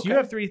and it goes, you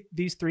have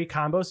these three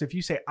combos. If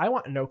you say, I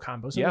want no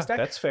combos in this deck,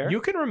 that's fair. You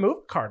can remove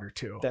a card or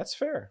two. That's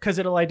fair. Because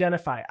it'll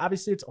identify.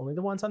 Obviously, it's only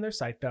the ones on their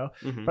site though.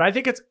 But I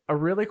think it's a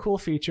really cool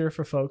feature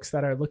for folks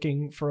that are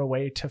looking for a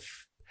way to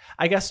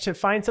to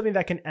find something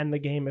that can end the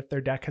game if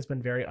their deck has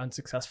been very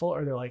unsuccessful,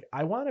 or they're like,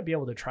 I want to be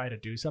able to try to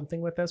do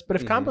something with this. But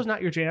if combo's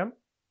not your jam,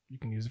 you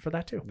can use it for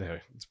that too.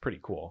 It's pretty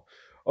cool.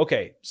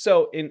 Okay,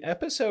 so in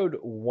episode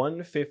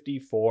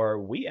 154,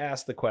 we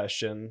asked the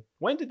question,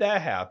 when did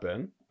that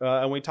happen?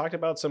 And we talked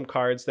about some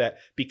cards that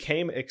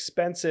became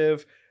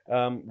expensive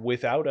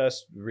without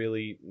us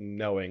really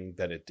knowing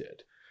that it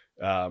did.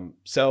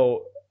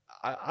 So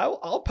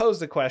I'll pose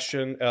the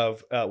question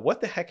of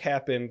what the heck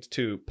happened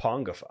to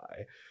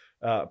Pongify?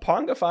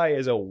 Pongify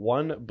is a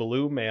 1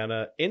 blue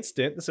mana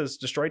instant. This is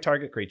destroy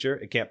target creature.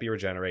 It can't be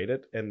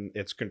regenerated, and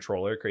its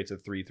controller creates a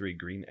 3/3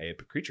 green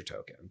ape creature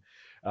token.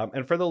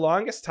 And for the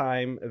longest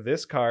time,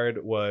 this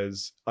card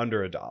was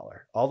under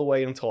 $1, all the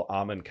way until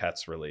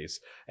Amonkhet's release.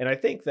 And I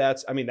think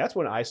that's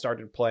when I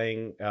started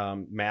playing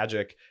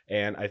Magic,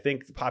 and I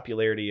think the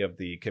popularity of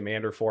the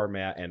Commander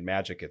format and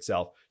Magic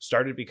itself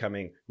started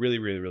becoming really,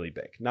 really, really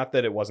big. Not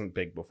that it wasn't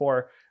big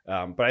before,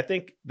 but I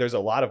think there's a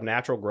lot of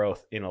natural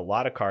growth in a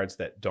lot of cards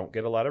that don't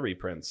get a lot of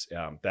reprints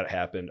that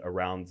happened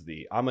around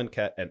the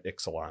Amonkhet and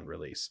Ixalan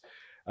release.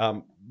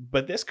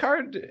 But this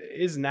card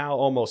is now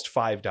almost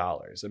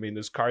 $5. I mean,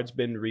 this card's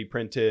been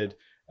reprinted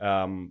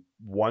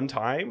one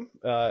time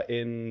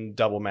in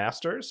Double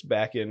Masters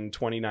back in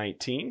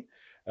 2019.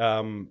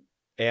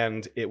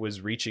 And it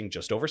was reaching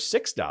just over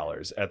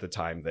 $6 at the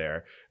time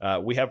there.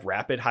 We have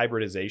Rapid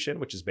Hybridization,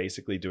 which is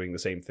basically doing the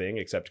same thing,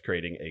 except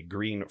creating a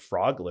green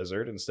frog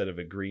lizard instead of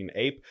a green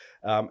ape.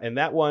 And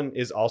that one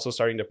is also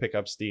starting to pick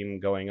up steam,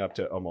 going up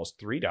to almost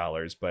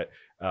 $3. But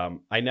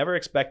I never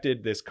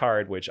expected this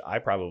card, which I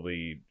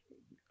probably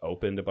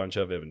opened a bunch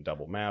of in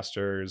Double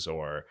Masters,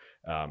 or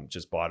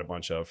just bought a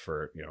bunch of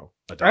for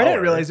 $1. I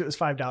didn't realize it was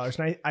 $5,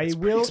 and I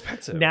will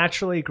expensive.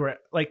 Naturally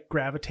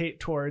gravitate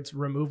towards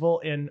removal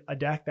in a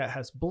deck that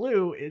has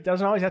blue. It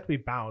doesn't always have to be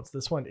bounce.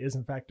 This one is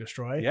in fact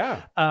destroy.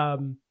 Yeah.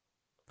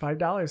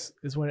 $5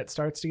 is when it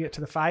starts to get to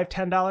the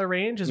 $5-10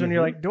 range. Is when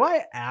you're like, do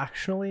I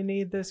actually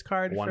need this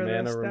card? 1 for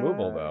mana this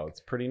removal deck? though.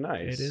 It's pretty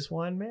nice. It is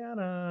 1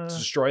 mana. It's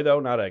destroy though,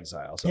 not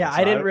exile. So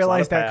I didn't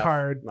realize that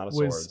card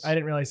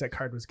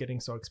was getting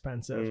so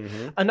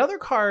expensive. Another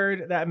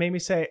card that made me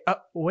say,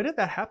 when did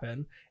that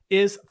happen?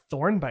 Is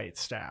Thornbite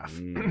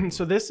Staff.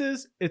 So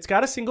it's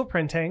got a single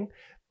printing,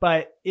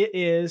 but it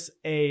is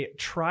a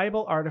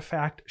tribal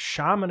artifact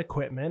shaman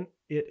equipment.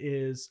 It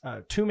is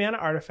a 2 mana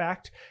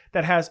artifact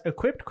that has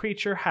equipped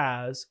creature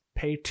has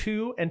pay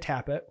 2 and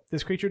tap it.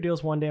 This creature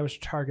deals 1 damage to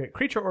target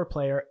creature or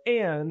player,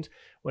 and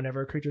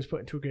whenever a creature is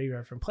put into a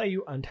graveyard from play,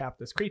 you untap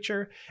this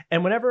creature.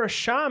 And whenever a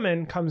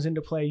shaman comes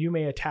into play, you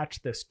may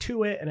attach this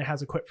to it, and it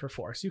has equip for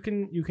 4. So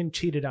you can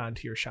cheat it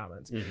onto your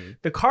shamans.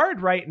 The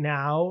card right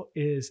now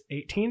is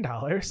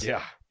 $18.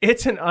 Yeah.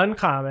 It's an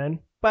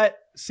uncommon, but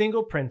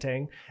single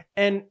printing,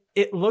 and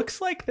it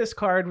looks like this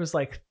card was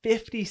like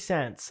 50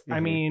 cents. I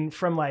mean,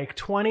 from like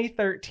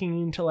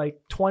 2013 to like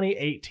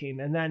 2018,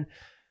 and then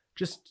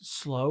just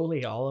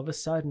slowly, all of a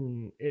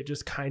sudden, it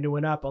just kind of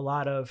went up. A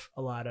lot of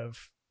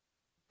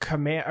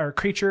command or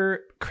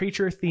creature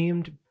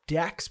themed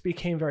decks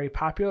became very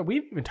popular.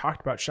 We've even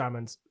talked about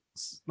shamans,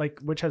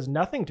 which has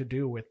nothing to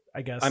do with,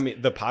 I guess. I mean,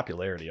 the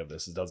popularity of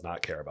this does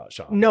not care about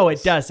shamans. No,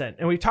 it doesn't.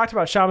 And we talked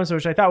about shamans,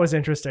 which I thought was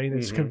interesting.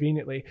 This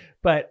conveniently,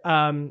 but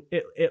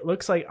it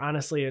looks like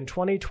honestly in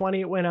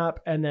 2020 it went up,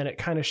 and then it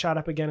kind of shot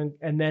up again,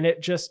 and then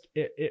it just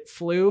it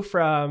flew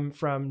from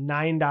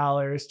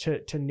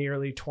 $9 to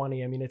nearly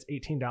 $20. I mean, it's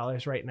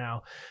 $18 right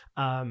now.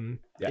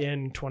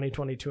 in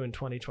 2022 and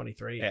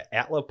 2023.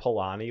 Atla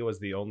Polani was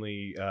the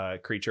only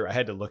creature. I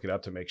had to look it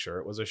up to make sure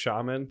it was a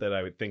shaman that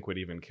I would think would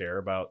even care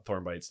about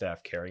Thornbite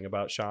Staff caring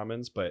about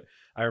shamans. But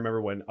I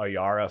remember when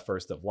Ayara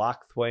First of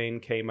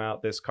Lochthwain came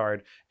out, this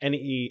card,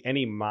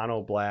 any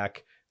mono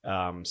black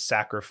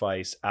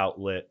sacrifice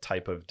outlet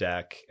type of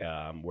deck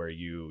where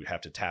you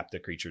have to tap the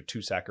creature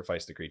to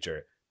sacrifice the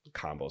creature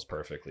combos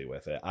perfectly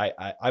with it.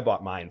 I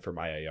bought mine for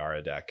my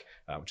Ayara deck,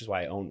 which is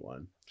why I own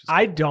one.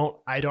 I don't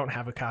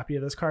have a copy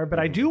of this card, but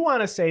I do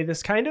want to say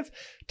this kind of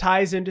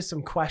ties into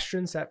some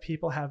questions that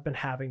people have been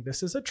having.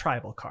 This is a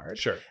tribal card.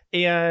 Sure.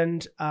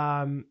 And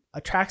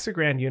Atraxa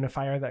Grand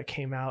Unifier that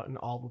came out in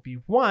All Will Be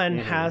One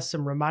has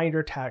some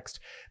reminder text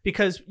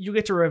because you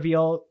get to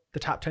reveal the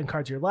top 10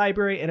 cards of your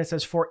library, and it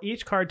says for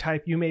each card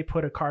type, you may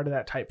put a card of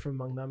that type from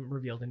among them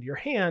revealed into your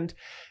hand.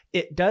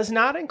 It does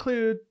not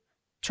include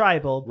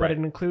tribal, but it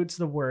includes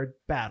the word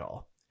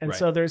battle. And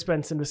so there's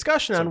been some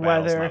discussion on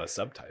whether not a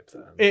subtype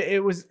then.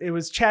 It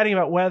was chatting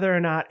about whether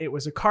or not it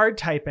was a card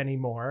type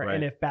anymore,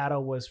 and if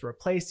battle was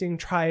replacing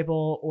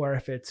tribal or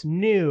if it's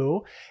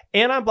new.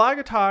 And on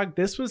Blogatog,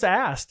 this was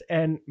asked,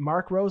 and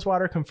Mark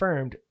Rosewater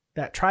confirmed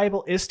that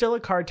tribal is still a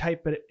card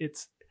type, but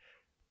it's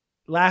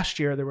last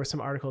year there were some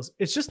articles.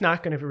 It's just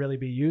not going to really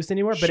be used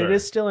anymore, but it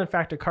is still in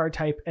fact a card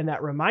type, and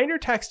that reminder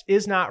text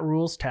is not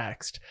rules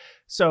text.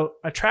 So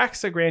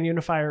Atraxa Grand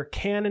Unifier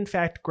can in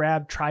fact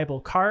grab tribal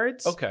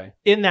cards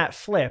in that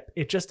flip.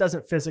 It just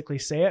doesn't physically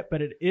say it,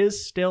 but it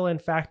is still in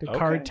fact a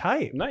card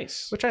type.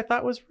 Nice. Which I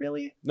thought was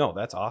really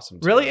that's awesome.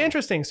 Really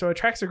interesting. So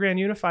Atraxa Grand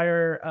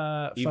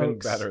Unifier even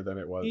folks, better than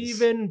it was.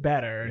 Even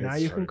better. Now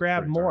you can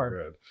grab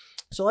more.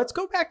 So let's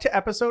go back to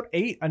episode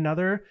 8,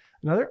 another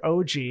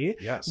OG.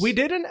 Yes. We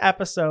did an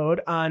episode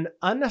on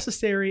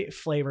unnecessary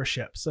flavor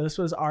ships. So this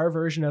was our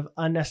version of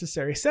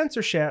unnecessary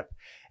censorship.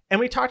 And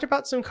we talked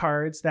about some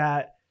cards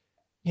that,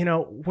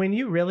 when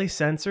you really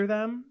censor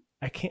them,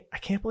 I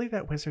can't believe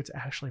that Wizards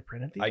actually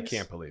printed these. I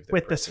can't believe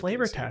with this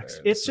flavor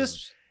text.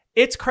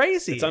 It's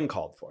crazy. It's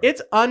uncalled for.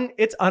 It's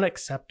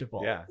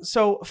unacceptable. Yeah.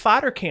 So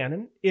Fodder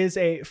Cannon is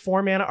a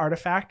 4-mana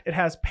artifact. It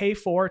has pay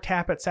 4,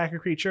 tap it, sack a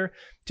creature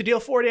to deal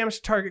 4 damage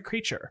to target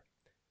creature.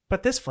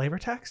 But this flavor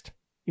text,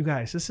 you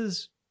guys, this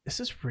is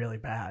really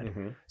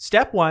bad.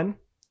 Step 1,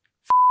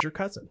 your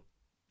cousin.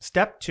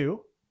 Step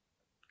 2,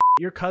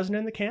 your cousin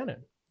in the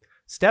cannon.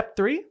 Step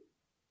 3,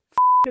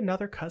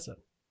 another cousin.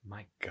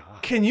 My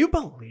God. Can you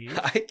believe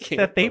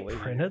that they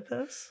printed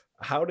this?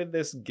 How did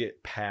this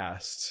get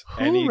past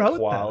Who any wrote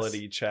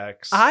quality this?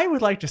 checks? I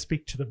would like to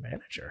speak to the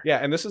manager. Yeah,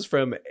 and this is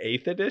from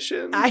 8th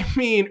edition. I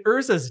mean,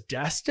 Urza's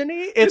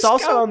Destiny. It's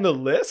also on the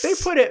list. They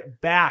put it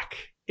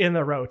back in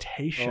the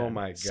rotation. Oh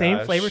my gosh.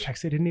 Same flavor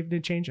text. They didn't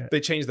even change it. They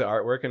changed the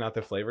artwork and not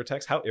the flavor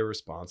text. How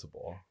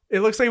irresponsible. It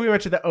looks like we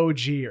went to the OG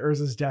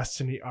Urza's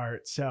Destiny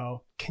art.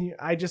 So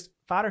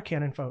Fodder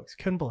Cannon folks,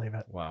 couldn't believe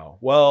it. Wow.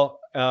 Well,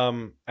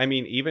 I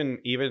mean,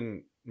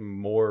 even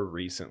more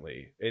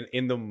recently,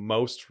 in the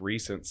most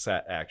recent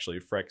set, actually,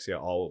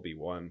 Phyrexia All Will Be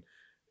One,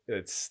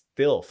 it's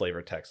still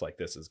flavor text like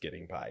this is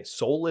getting by.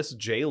 Soulless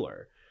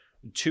Jailer.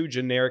 2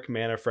 generic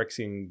mana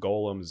Phyrexian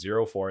Golem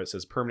 0/4. It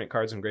says permanent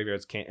cards from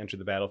graveyards can't enter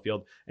the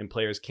battlefield, and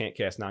players can't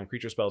cast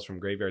non-creature spells from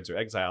graveyards or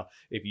exile.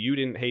 If you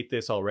didn't hate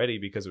this already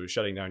because it was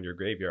shutting down your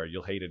graveyard,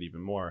 you'll hate it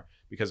even more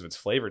because of its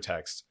flavor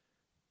text.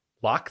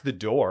 Lock the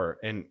door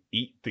and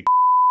eat the.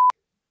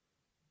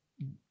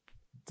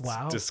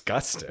 Wow. It's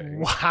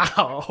disgusting.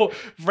 Wow.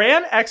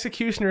 Vran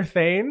Executioner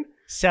Thane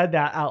said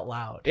that out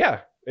loud. Yeah.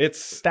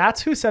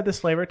 That's who said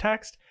this flavor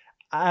text.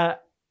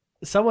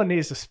 Someone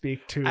needs to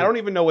speak to. I don't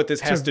even know what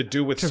this has to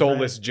do with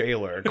Soulless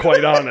Jailer,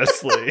 quite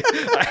honestly.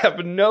 I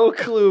have no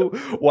clue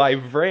why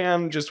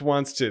Vran just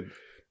wants to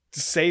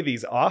say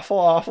these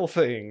awful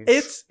things.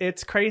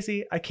 It's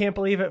crazy. I can't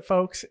believe it,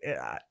 folks.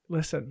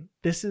 Listen,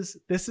 this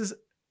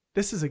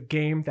is a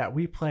game that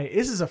we play.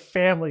 This is a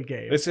family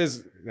game. It's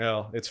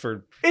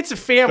a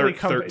family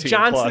company.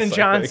 Johnson plus, and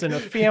Johnson, a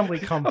family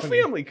company.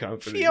 A family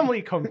company.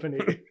 Family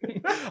company.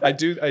 I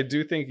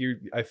do think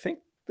I think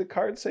the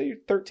cards say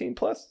 13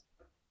 plus.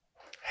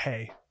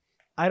 Hey,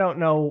 I don't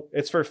know.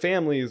 It's for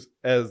families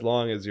as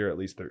long as you're at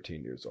least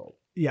 13 years old.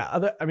 Yeah,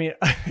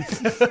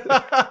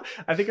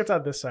 I think it's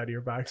on this side of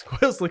your box.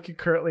 Coil's looking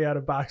currently at a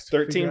box.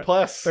 13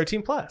 plus.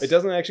 13 plus. It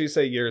doesn't actually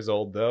say years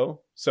old though,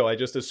 so I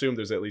just assume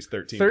there's at least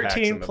 13 packs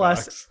in the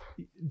plus box.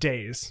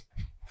 Days.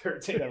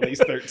 13, at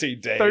least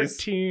 13 days.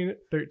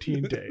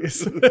 13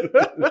 days.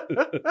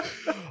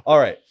 All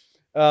right.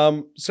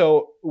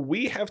 So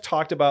we have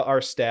talked about our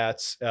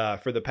stats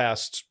for the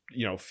past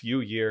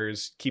few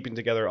years, keeping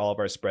together all of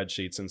our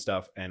spreadsheets and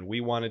stuff, and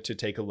we wanted to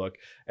take a look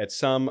at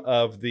some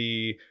of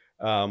the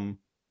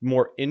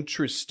more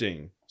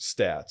interesting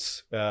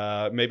stats,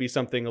 maybe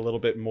something a little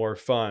bit more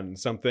fun,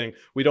 something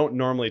we don't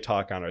normally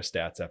talk on our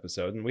stats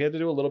episode, and we had to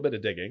do a little bit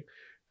of digging,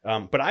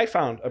 but I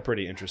found a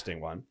pretty interesting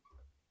one.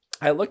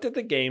 I looked at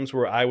the games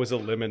where I was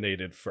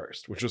eliminated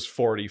first, which was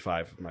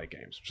 45 of my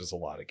games, which is a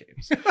lot of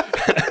games.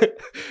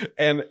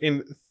 And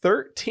in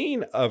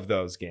 13 of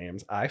those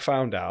games, I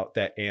found out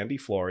that Andy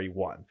Flory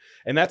won.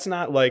 And that's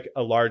not like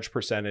a large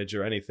percentage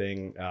or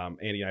anything.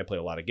 Andy and I play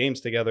a lot of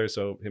games together.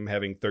 So him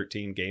having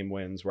 13 game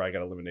wins where I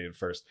got eliminated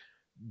first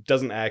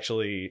doesn't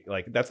actually,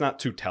 like, that's not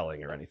too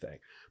telling or anything.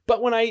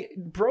 But when I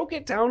broke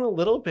it down a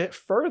little bit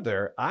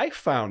further, I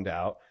found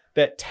out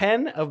that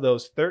 10 of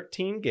those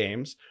 13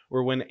 games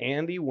were when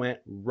Andy went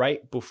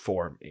right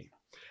before me.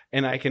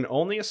 And I can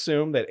only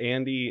assume that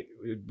Andy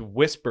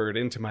whispered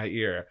into my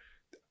ear,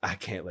 I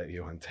can't let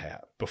you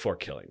untap, before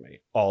killing me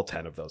all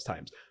 10 of those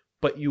times.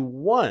 But you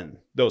won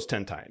those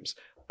 10 times.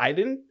 I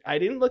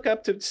didn't look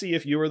up to see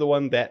if you were the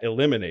one that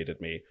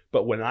eliminated me,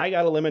 but when I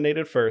got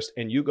eliminated first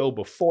and you go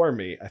before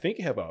me, I think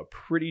you have a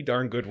pretty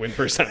darn good win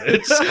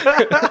percentage.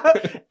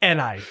 And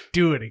I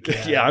do it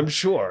again. Yeah, I'm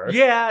sure.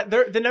 Yeah,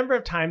 the number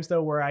of times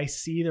though where I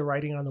see the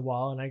writing on the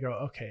wall and I go,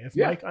 okay, if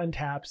Mike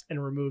untaps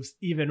and removes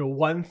even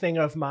one thing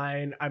of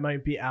mine, I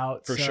might be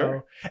out. For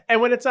sure.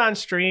 And when it's on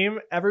stream,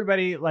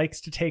 everybody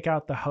likes to take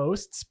out the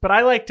hosts, but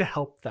I like to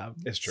help them.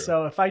 It's true.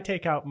 So if I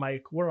take out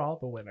Mike, we're all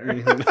the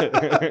winner.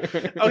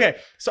 Okay.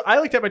 So I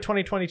looked at my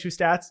 2022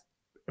 stats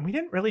and we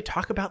didn't really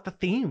talk about the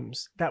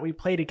themes that we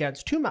played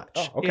against too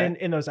much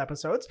in those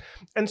episodes.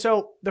 And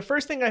so the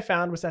first thing I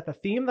found was that the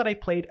theme that I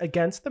played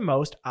against the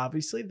most,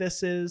 obviously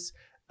this is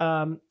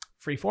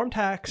freeform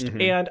text.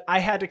 And I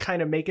had to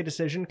kind of make a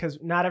decision because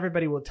not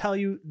everybody will tell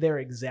you their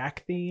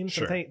exact theme.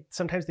 Sure.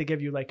 Sometimes they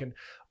give you like an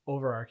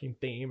overarching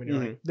theme and you're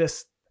like,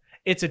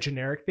 it's a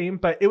generic theme,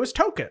 but it was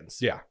tokens.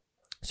 Yeah.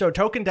 So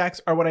token decks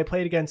are what I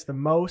played against the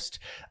most.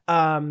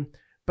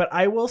 But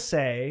I will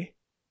say,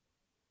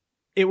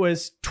 it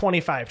was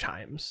 25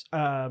 times.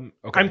 I'm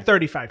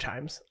 35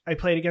 times. I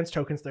played against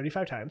tokens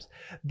 35 times.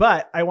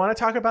 But I want to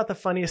talk about the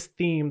funniest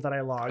theme that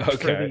I logged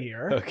for the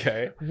year.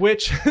 Okay.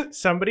 Which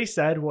somebody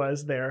said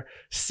was their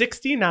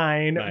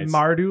 69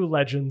 Mardu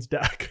Legends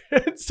deck.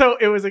 So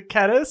it was a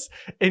Ketis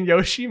and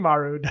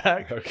Yoshimaru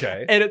deck.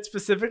 Okay. And it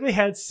specifically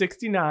had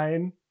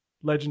 69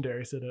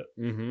 legendaries in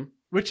it.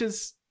 Which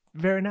is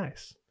very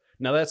nice.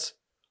 Now that's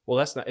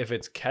not, if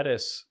it's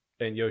Ketis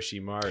and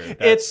Yoshimaru,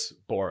 it's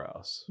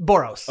Boros.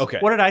 Boros. Okay.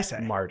 What did I say?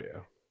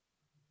 Mardu.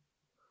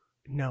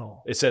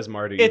 No. It says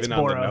Mardu It's even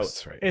Boros. on the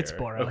notes right It's here.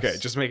 Boros. Okay,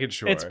 just making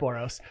sure. It's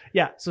Boros.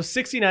 Yeah, so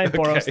 69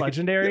 Boros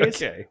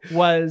legendaries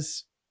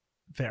was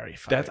very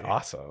funny. That's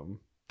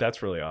awesome.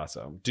 That's really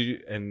awesome.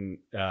 There's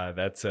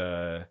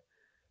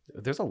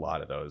a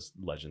lot of those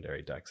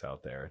legendary decks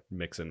out there,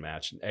 mix and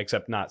match,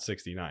 except not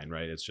 69,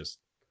 right? It's just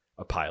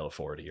a pile of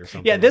 40 or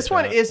something. Yeah, this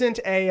one isn't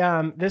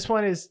a this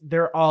one is,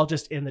 they're all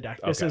just in the deck.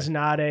 This is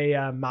not a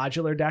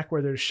modular deck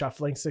where they're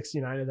shuffling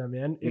 69 of them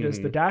in. It is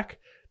the deck,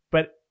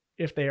 but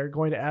if they are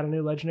going to add a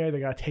new legendary,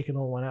 they got to take an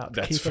old one out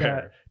to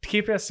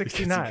keep it at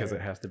 69 because it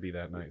has to be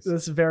that nice.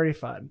 This is very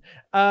fun.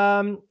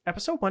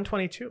 Episode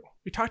 122,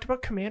 we talked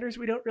about commanders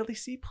we don't really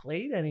see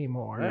played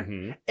anymore,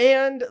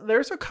 and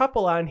there's a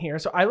couple on here.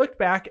 So I looked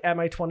back at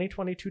my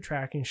 2022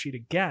 tracking sheet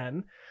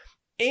again,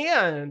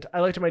 and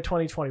I looked at my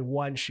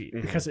 2021 sheet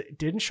because it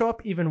didn't show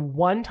up even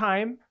one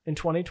time in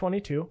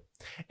 2022.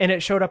 And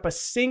it showed up a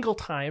single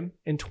time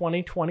in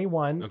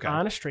 2021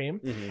 on a stream.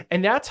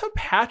 And that's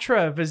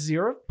Hapatra,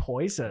 Vizier of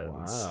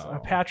Poisons.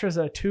 Wow. Hapatra's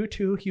a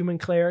 2/2 human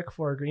cleric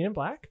for green and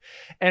black.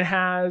 And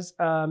has,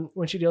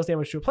 when she deals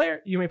damage to a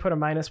player, you may put a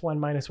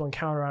 -1/-1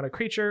 counter on a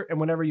creature. And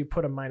whenever you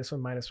put a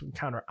 -1/-1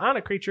 counter on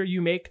a creature,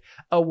 you make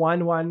a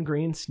 1/1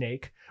 green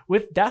snake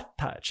with Death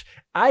Touch.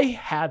 I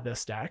had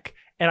this deck.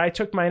 And I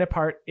took mine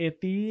apart at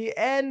the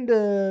end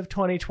of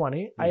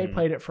 2020. I had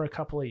played it for a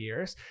couple of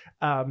years.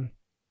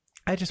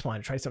 I just wanted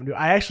to try something new.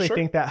 I actually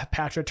think that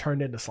Hapatra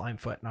turned into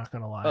Slimefoot, not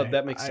going to lie. Oh,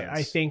 that makes sense.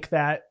 I think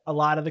that a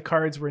lot of the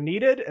cards were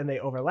needed and they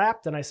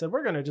overlapped. And I said,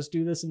 we're going to just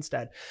do this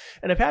instead.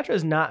 And Hapatra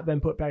has not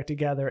been put back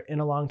together in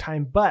a long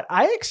time. But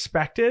I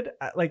expected,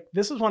 like,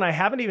 this is one I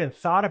haven't even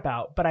thought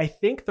about. But I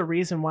think the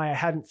reason why I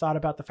hadn't thought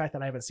about the fact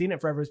that I haven't seen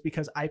it forever is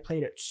because I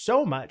played it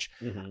so much.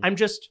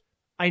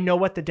 I know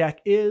what the deck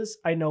is.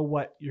 I know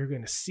what you're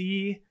going to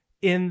see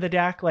in the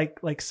deck,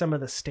 like some of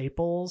the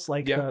staples,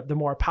 like the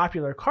more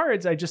popular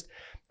cards.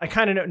 I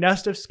kind of know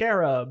Nest of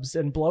Scarabs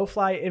and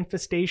Blowfly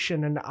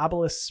Infestation and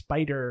Obelisk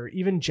Spider,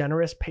 even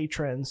Generous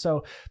Patron.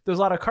 So there's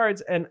a lot of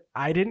cards, and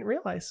I didn't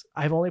realize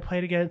I've only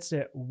played against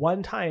it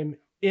one time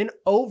in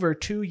over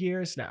 2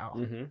 years now.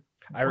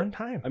 One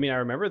time. I mean, I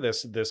remember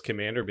this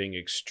commander being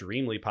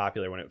extremely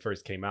popular when it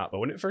first came out, but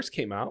when it first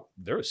came out,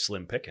 there was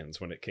slim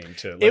pickings when it came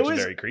to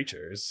legendary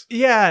creatures.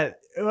 Yeah,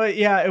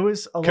 it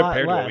was a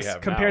lot less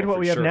compared to what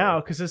we have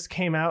now, because this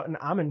came out in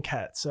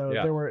Amonkhet, so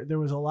there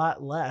was a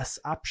lot less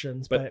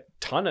options. But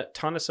ton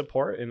of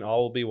support in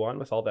All Will Be One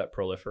with all that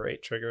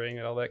proliferate triggering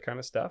and all that kind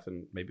of stuff,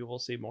 and maybe we'll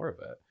see more of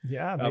it.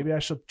 Yeah, maybe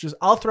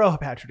I'll throw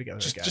Hapatra together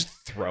again. Just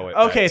throw it.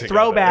 Okay,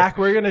 throwback.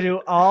 We're gonna do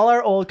all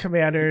our old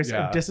commanders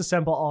and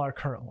disassemble all our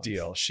current ones. Deal.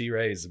 deal.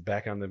 She-Ra's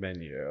back on the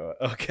menu.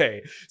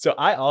 Okay. So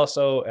I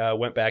also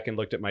went back and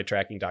looked at my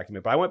tracking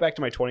document, but I went back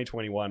to my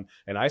 2021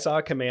 and I saw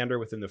a commander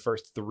within the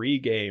first 3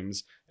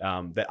 games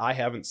that I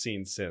haven't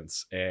seen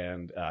since.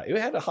 And it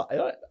had,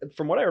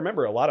 from what I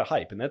remember, a lot of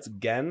hype. And that's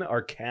Genn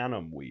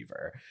Arcanum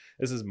Weaver.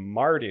 This is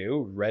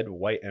Mardu, red,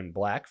 white, and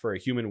black for a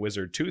human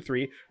wizard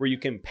 2/3, where you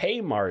can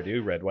pay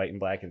Mardu, red, white, and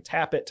black, and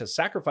tap it to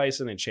sacrifice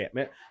an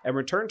enchantment and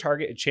return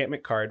target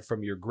enchantment card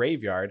from your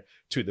graveyard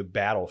to the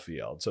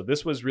battlefield. So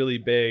this was really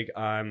big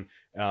on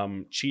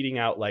cheating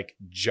out like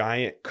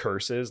giant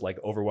curses like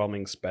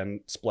Overwhelming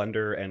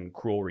Splendor and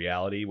Cruel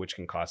Reality, which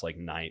can cost like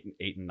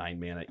 8 and 9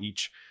 mana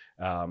each,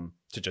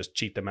 to just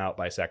cheat them out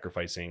by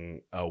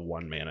sacrificing a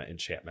 1 mana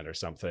enchantment or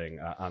something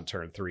on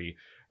turn 3.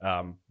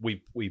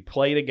 We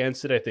played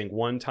against it, I think,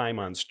 one time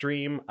on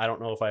stream. I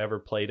don't know if I ever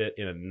played it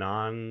in a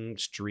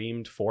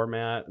non-streamed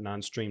format,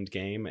 non-streamed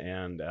game.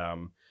 And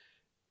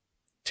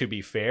to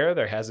be fair,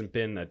 there hasn't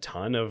been a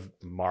ton of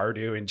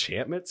Mardu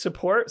enchantment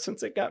support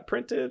since it got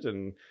printed,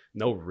 and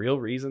no real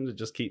reason to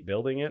just keep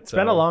building it. It's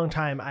been a long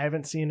time. I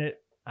haven't seen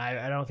it.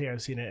 I don't think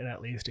I've seen it in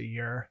at least a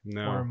year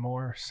or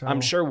more. So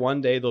I'm sure one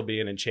day there'll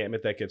be an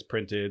enchantment that gets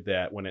printed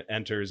that when it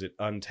enters, it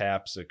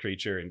untaps a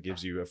creature and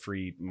gives you a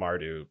free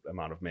Mardu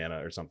amount of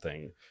mana or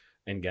something.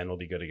 And Genn will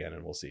be good again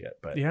and we'll see it.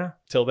 But yeah,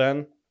 till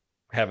then,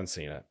 haven't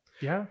seen it.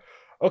 Yeah.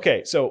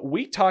 Okay, so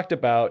we talked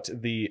about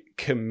the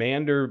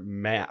Commander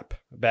map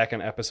back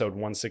in episode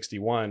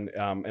 161,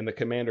 and the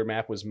Commander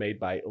map was made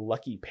by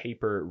Lucky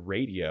Paper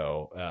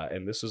Radio,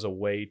 and this is a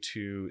way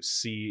to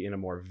see in a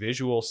more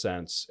visual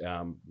sense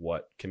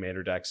what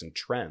Commander decks and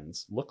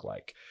trends look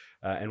like.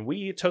 And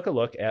we took a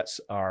look at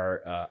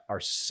our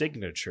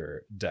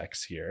signature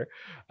decks here.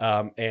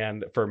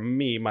 And for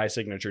me, my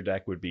signature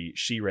deck would be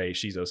She-Ra,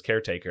 Shizo's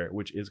Caretaker,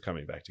 which is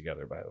coming back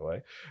together, by the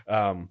way.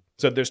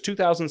 So there's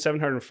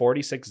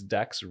 2,746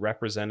 decks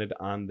represented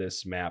on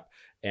this map.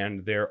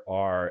 And there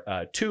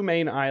are 2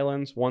 main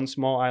islands, 1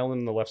 small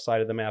island on the left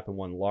side of the map and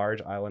 1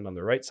 large island on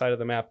the right side of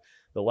the map.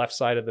 The left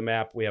side of the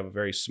map, we have a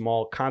very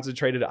small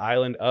concentrated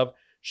island of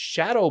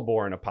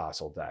Shadowborn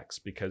Apostle decks,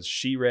 because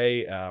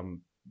She-Ra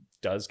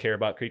does care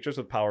about creatures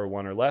with power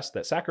 1 or less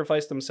that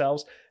sacrifice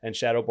themselves, and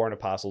Shadowborn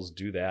Apostles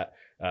do that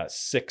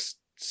 6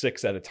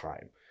 at a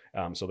time.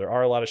 So there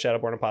are a lot of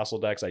Shadowborn Apostle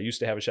decks. I used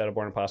to have a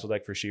Shadowborn Apostle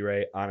deck for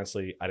She-Ra.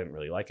 Honestly, I didn't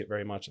really like it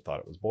very much. I thought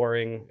it was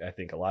boring. I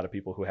think a lot of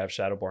people who have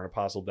Shadowborn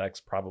Apostle decks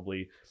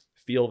probably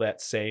feel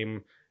that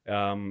same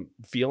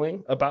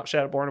feeling about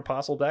Shadowborn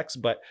Apostle decks.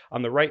 But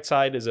on the right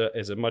side is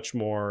a much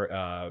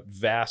more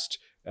vast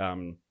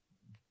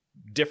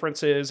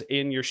differences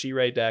in your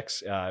She-Ra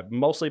decks,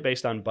 mostly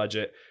based on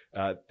budget.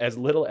 As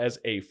little as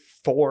a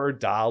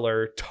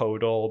 $4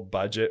 total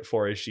budget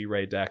for a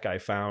She-Ra deck I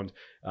found,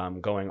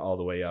 going all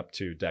the way up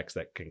to decks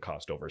that can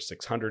cost over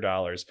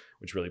 $600,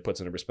 which really puts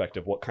into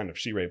perspective what kind of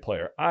She-Ra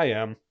player I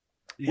am,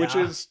 which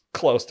is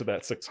close to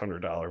that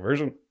 $600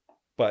 version.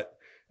 But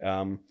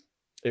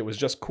it was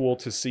just cool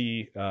to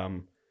see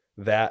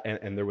that,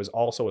 and there was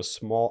also a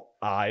small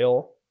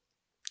isle,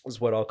 is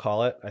what I'll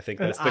call it. I think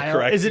that's the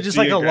correct. Is it just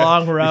like a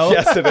long row?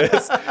 Yes, it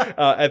is.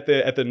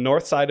 At the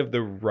north side of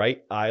the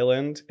right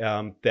island,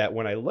 that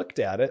when I looked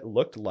at it,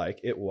 looked like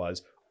it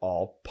was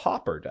all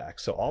pauper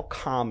decks. So all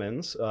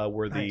commons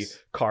were the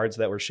cards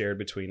that were shared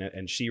between it,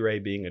 and She-Ra,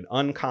 being an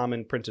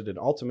uncommon printed in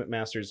Ultimate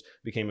Masters,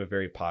 became a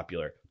very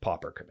popular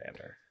pauper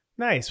commander.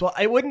 Nice. Well,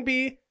 it wouldn't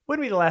be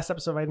the last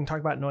episode if I didn't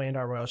talk about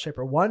Noyandar Royal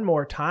Shaper one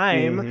more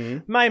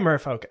time. My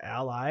Merfolk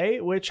ally,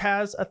 which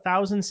has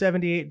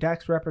 1,078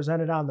 decks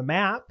represented on the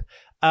map.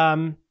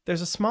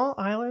 There's a small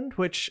island,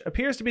 which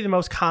appears to be the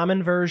most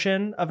common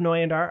version of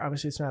Noyandar.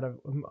 Obviously, it's not a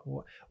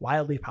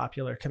wildly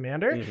popular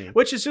commander,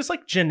 which is just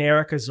like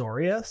generic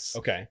Azorius.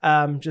 Okay.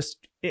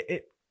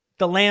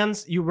 The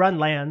lands, you run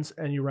lands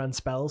and you run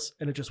spells,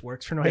 and it just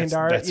works for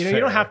Noyandar. That's you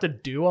don't have to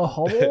do a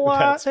whole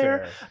lot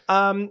there.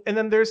 Fair. And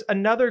then there's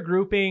another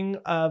grouping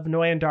of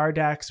Noyandar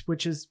decks,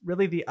 which is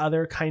really the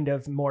other kind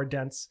of more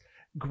dense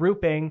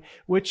grouping,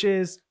 which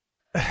is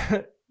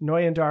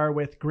Noyandar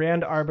with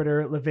Grand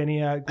Arbiter,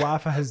 Lavinia,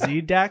 Guafa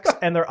Hazid decks,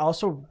 and they're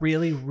also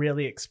really,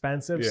 really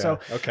expensive. So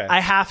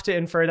I have to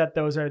infer that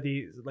those are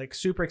the like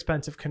super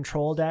expensive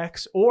control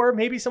decks, or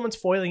maybe someone's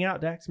foiling out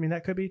decks. I mean,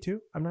 that could be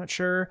too. I'm not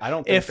sure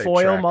if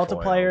foil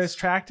multiplier is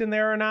tracked in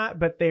there or not,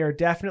 but they are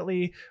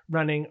definitely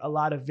running a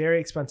lot of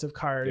very expensive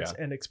cards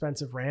and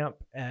expensive ramp,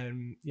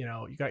 and you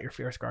got your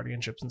Fierce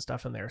Guardianships and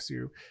stuff in there, so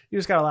you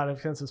just got a lot of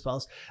expensive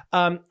spells.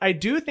 I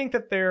do think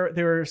that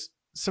there's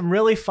some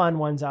really fun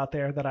ones out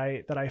there that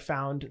I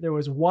found. There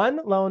was one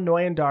lone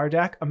Noyandar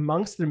deck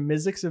amongst the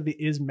Mizzix of the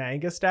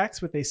Ismangus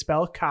decks with a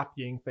spell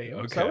copying theme.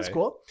 Okay. So that was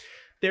cool.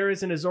 There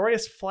is an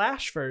Azorius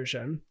Flash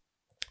version,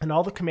 and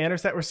all the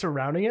commanders that were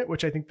surrounding it,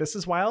 which I think this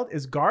is wild,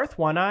 is Garth,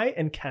 One-Eye,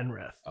 and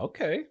Kenrith.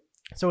 Okay.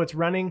 So it's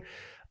running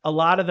a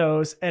lot of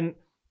those. And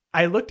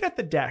I looked at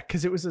the deck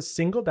because it was a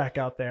single deck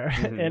out there,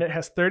 and it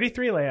has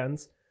 33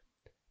 lands,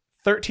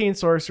 13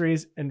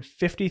 sorceries, and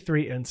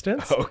 53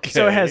 instants. Okay.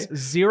 So it has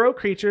 0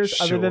 creatures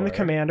other than the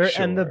commander,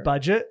 and the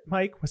budget,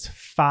 Mike, was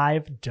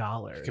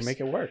 $5. You can make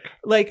it work.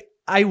 Like,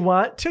 I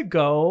want to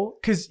go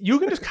because you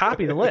can just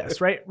copy the list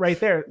right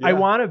there. Yeah. I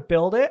want to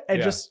build it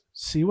and just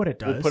see what it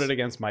does. We'll put it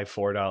against my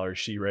 $4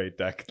 She-Ray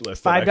deck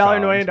list. $5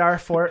 Noyandar,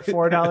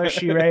 $4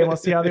 She-Ray, and we'll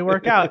see how they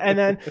work out. And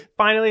then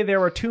finally, there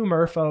were 2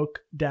 Merfolk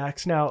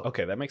decks. Now,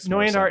 okay, that makes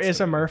more Noyandar sense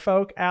is a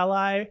Merfolk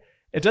ally.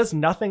 It does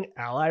nothing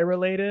ally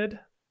related.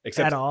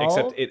 Except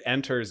all. it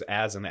enters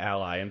as an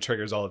ally and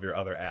triggers all of your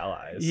other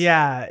allies.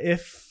 Yeah,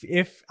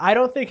 if I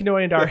don't think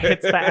Noyandar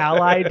hits the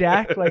ally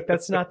deck, like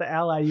that's not the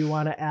ally you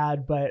want to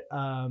add, but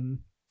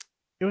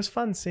it was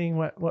fun seeing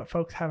what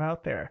folks have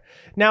out there.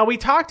 Now we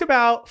talked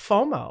about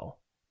FOMO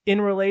in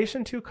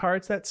relation to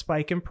cards that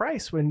spike in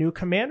price when new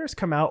commanders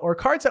come out or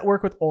cards that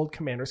work with old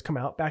commanders come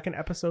out back in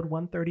episode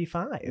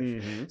 135.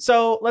 Mm-hmm.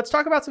 So let's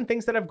talk about some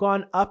things that have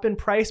gone up in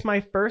price. My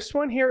first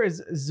one here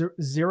is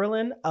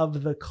Zirlin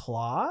of the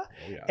Claw.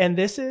 Oh, yeah. And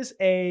this is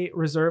a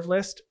reserve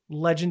list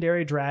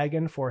legendary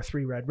dragon for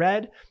 3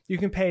 red. You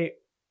can pay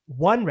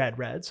 1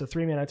 red, so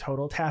 3 mana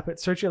total, tap it,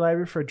 search your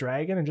library for a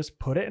dragon, and just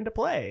put it into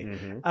play.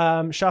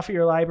 Mm-hmm. Shuffle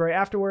your library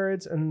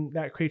afterwards, and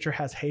that creature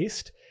has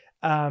haste.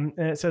 And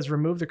it says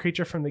remove the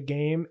creature from the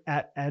game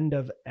at end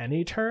of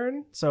any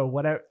turn.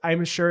 So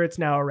I'm sure it's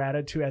now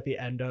errated to at the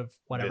end of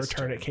whatever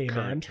turn it came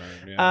in. Turn,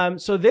 yeah.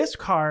 So this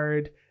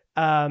card,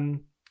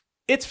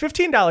 it's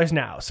 $15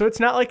 now. So it's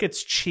not like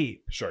it's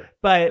cheap. Sure.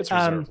 But it's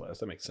reserve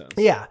list. That makes sense.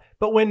 Yeah.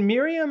 But when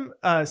Miriam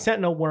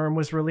Sentinel Worm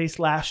was released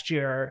last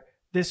year,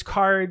 this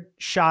card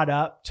shot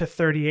up to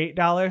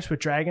 $38 with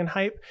Dragon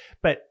Hype.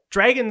 But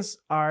dragons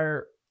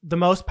are the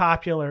most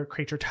popular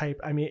creature type.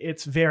 I mean,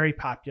 it's very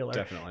popular.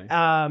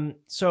 Definitely.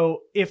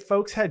 So if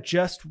folks had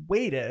just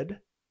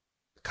waited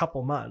a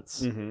couple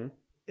months, mm-hmm.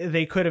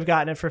 they could have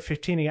gotten it for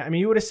 15 again. I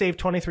mean, you would have saved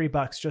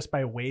 $23 just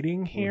by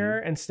waiting here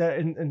instead,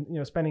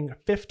 and spending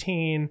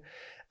 15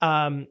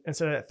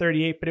 instead of at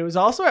 38. But it was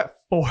also at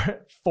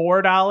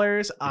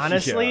 $4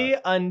 honestly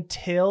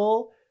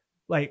until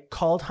like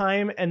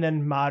Kaldheim and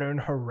then Modern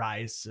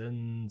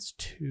Horizons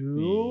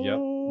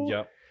 2.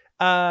 Yep.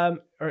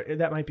 Or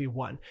that might be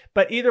 1,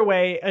 but either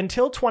way,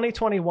 until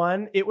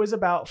 2021, it was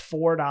about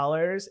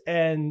 $4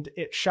 and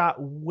it shot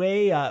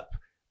way up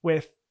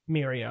with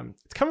Miriam.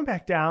 It's coming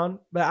back down,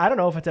 but I don't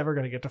know if it's ever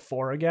going to get to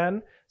 4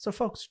 again. So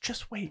folks,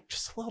 just wait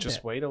just a little bit.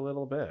 Just wait a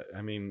little bit.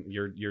 I mean,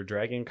 your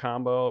dragon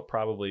combo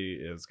probably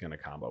is going to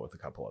combo with a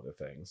couple other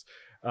things.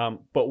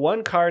 But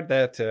one card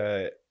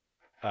that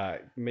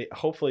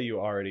hopefully you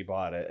already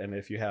bought it, and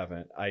if you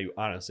haven't, I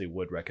honestly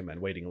would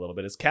recommend waiting a little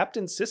bit. Is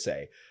Captain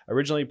Sisay,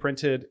 originally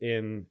printed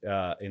in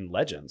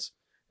Legends.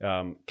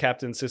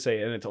 Captain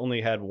Sisay, and it's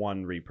only had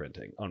 1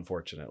 reprinting,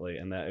 unfortunately,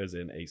 and that is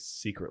in a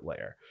Secret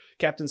Lair.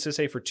 Captain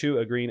Sisay for 2,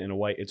 a green and a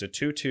white. It's a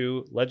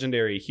 2/2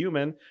 legendary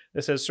human.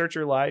 That says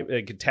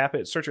tap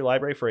it, search your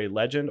library for a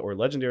legend or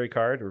legendary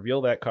card,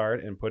 reveal that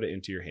card, and put it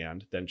into your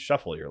hand. Then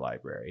shuffle your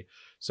library.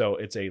 So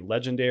it's a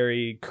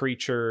legendary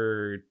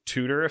creature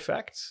tutor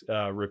effect,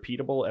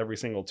 repeatable every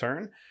single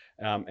turn.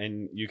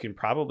 And you can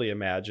probably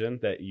imagine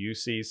that you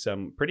see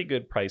some pretty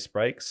good price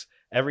spikes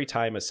every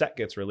time a set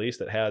gets released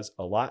that has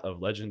a lot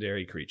of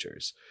legendary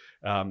creatures.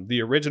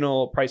 The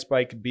original price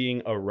spike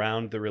being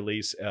around the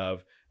release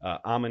of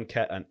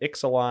Amonkhet and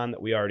Ixalan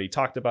that we already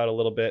talked about a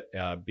little bit,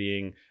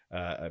 being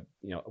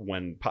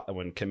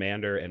when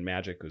Commander and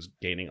Magic was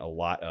gaining a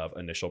lot of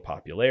initial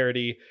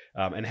popularity,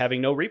 and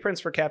having no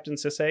reprints for Captain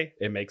Sisay,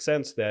 it makes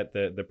sense that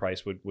the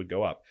price would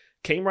go up.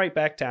 Came right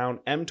back down.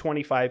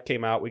 M25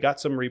 came out. We got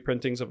some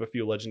reprintings of a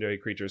few legendary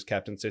creatures.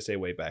 Captain Sisay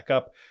way back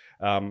up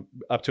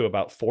to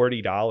about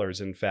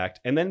 $40, in fact,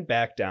 and then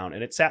back down.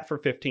 And it sat for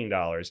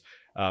 $15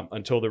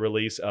 until the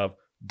release of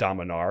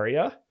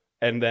Dominaria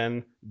and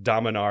then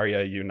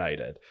Dominaria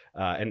United.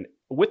 And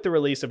with the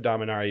release of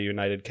Dominaria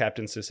United,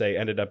 Captain Sisay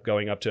ended up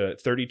going up to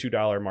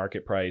 $32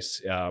 market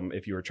price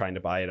if you were trying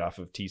to buy it off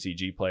of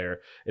TCG Player.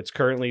 It's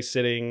currently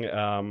sitting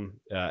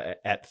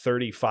at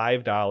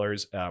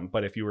 $35,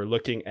 but if you were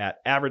looking at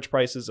average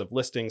prices of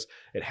listings,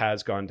 it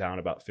has gone down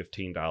about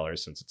 $15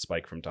 since it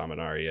spiked from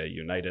Dominaria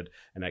United,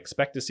 and I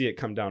expect to see it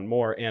come down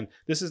more. And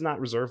this is not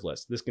reserve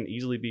list. This can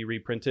easily be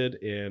reprinted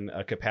in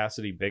a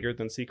capacity bigger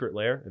than Secret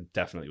Lair, and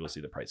definitely we'll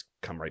see the price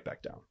come right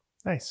back down.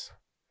 Nice.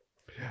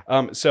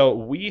 So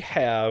we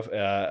have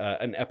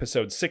an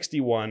episode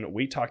 61.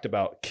 We talked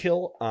about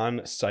kill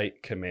on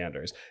site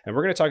commanders, and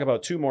we're going to talk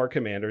about 2 more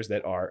commanders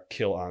that are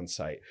kill on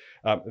site.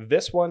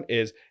 This one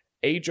is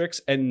Adrix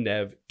and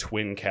Nev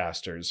Twin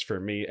Casters for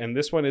me, and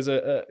this one is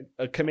a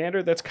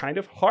commander that's kind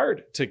of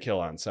hard to kill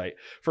on site.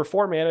 For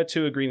 4 mana,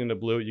 2 a green and a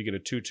blue, you get a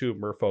 2/2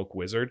 Merfolk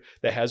Wizard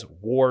that has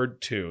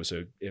Ward 2.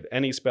 So if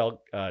any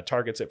spell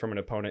targets it from an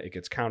opponent, it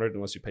gets countered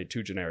unless you pay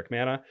 2 generic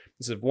mana.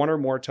 This is 1 or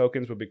more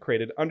tokens would be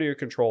created under your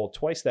control.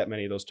 Twice that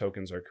many of those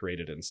tokens are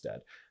created instead.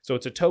 So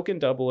it's a token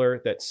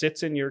doubler that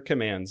sits in your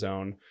command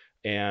zone,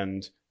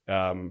 and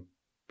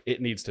it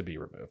needs to be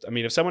removed. I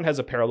mean, if someone has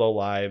a Parallel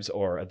Lives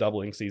or a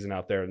Doubling Season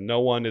out there, no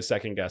one is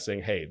second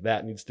guessing, hey,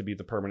 that needs to be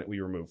the permanent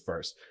we remove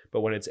first. But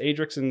when it's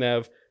Adrix and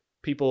Nev,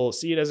 people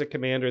see it as a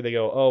commander. They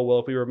go, oh, well,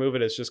 if we remove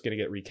it, it's just going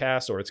to get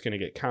recast, or it's going to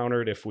get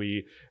countered if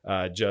we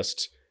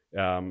just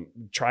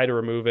try to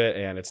remove it,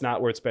 and it's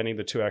not worth spending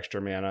the 2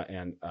 extra mana.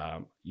 And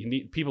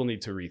people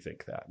need to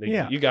rethink that.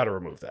 You got to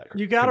remove that.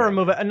 You got to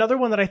remove it. Another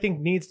one that I think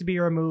needs to be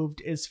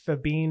removed is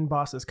Fabine,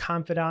 Boss's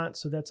Confidant.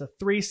 So that's a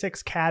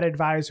 3/6 cat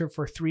advisor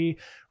for 3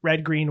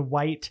 red, green,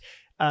 white.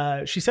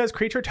 She says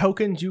creature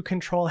tokens you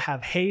control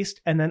have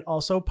haste and then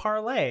also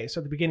parlay. So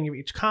at the beginning of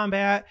each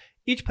combat,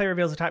 each player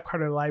reveals the top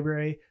card of the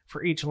library.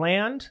 For each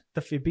land,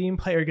 the Fabine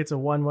player gets a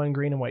 1/1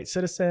 green and white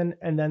citizen,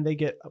 and then they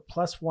get a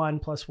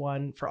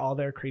 +1/+1 for all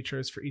their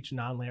creatures for each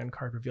non-land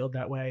card revealed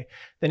that way.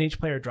 Then each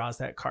player draws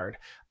that card.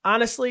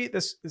 Honestly,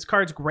 this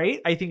card's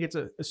great. I think it's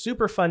a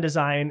super fun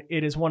design.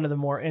 It is one of the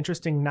more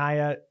interesting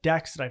Naya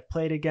decks that I've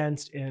played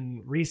against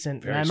in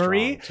recent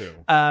memory.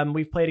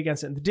 We've played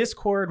against it in the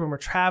Discord when we're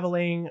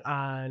traveling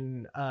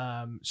on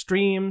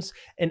streams,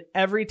 and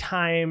every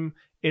time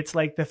it's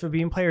like the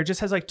Fabine player just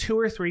has like 2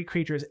 or 3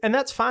 creatures, and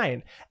that's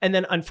fine. And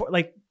then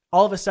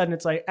all of a sudden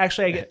it's like,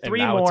 actually I get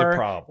 3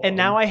 more, and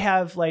now I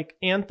have like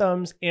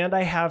anthems, and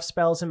I have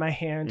spells in my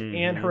hand,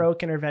 and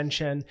heroic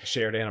intervention,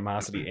 shared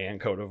animosity, and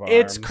coat of arms.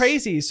 It's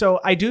crazy. So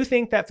I do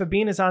think that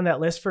Fabine is on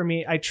that list for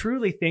me. I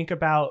truly think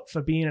about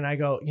Fabine and I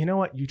go, you know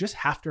what? You just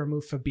have to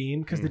remove Fabine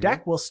because the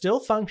deck will still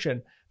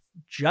function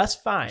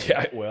just fine.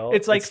 Yeah, it will.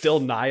 It's still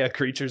Naya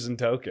creatures and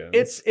tokens.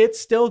 It's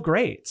still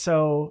great.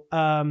 So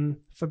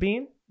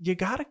Fabine, you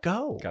gotta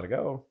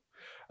go.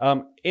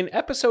 In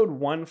episode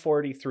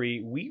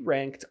 143, we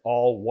ranked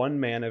all 1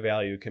 mana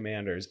value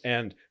commanders,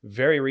 and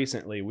very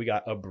recently we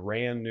got a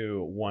brand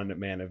new 1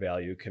 mana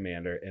value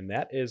commander, and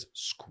that is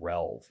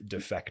Skrelv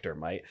Defector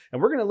Might. And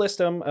we're gonna list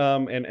them,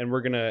 and we're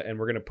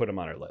gonna put them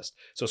on our list.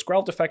 So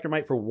Skrelv Defector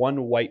Might for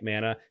 1 white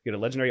mana, you get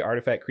a legendary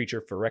artifact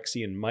creature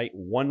Phyrexian Might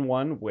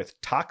 1/1 with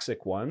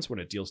toxic ones. When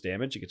it deals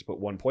damage, you get to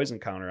put 1 poison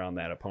counter on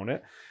that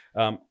opponent.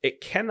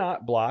 It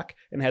cannot block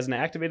and has an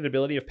activated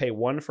ability of pay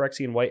 1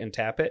 Phyrexian White and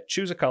tap it.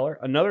 Choose a color.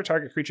 Another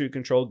target creature you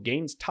control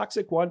gains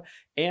Toxic 1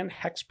 and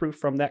Hexproof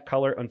from that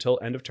color until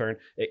end of turn.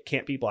 It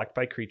can't be blocked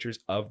by creatures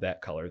of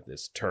that color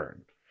this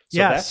turn. So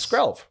that's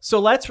Skrelv. So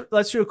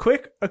let's do a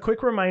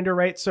quick reminder,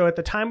 right? So at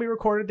the time we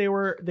recorded, there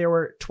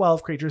were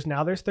 12 creatures.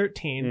 Now there's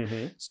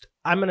 13.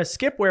 I'm gonna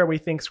skip where we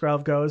think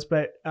Skrelv goes,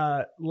 but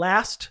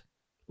last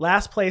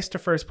place to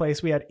first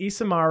place, we had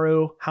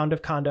Isamaru, Hound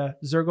of Kanda,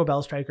 Zurgo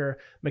Bellstriker,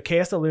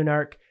 Mikaeus the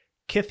Lunarch,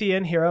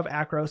 Kithian, Hero of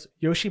Akros,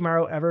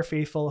 Yoshimaru, Ever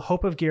Faithful,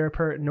 Hope of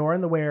Girapur,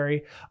 Norin the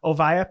Wary,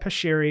 Ovaya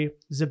Pashiri,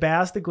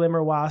 Zabaz the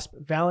Glimmer Wasp,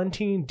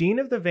 Valentine, Dean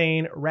of the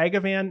Vein,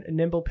 Ragavan,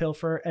 Nimble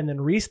Pilfer, and then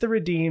Reese the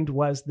Redeemed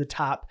was the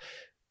top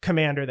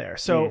commander there.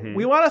 So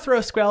we want to throw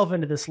Skrelv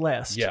into this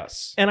list.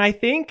 Yes. And I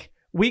think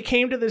we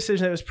came to the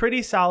decision that it was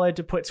pretty solid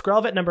to put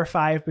Skrelv at number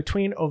 5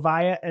 between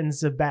Ovaya and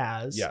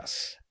Zabaz.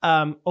 Yes.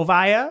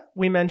 Ovaya,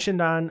 we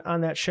mentioned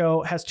on that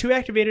show, has 2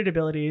 activated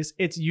abilities.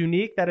 It's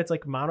unique that it's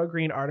like mono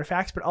green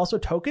artifacts, but also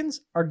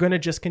tokens are going to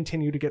just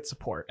continue to get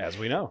support. As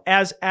we know.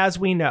 As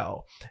we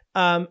know.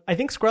 I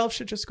think Skrelv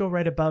should just go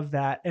right above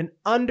that and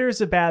under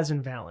Zabaz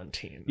and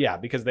Valentine. Yeah,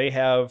 because they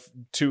have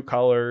 2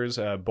 colors,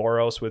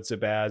 Boros with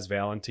Zabaz,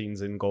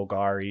 Valentine's in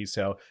Golgari,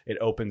 so it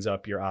opens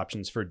up your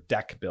options for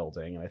deck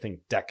building, and I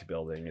think deck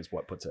building is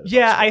what puts it.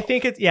 Yeah, I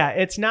think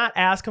it's not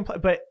as complex,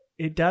 but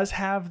it does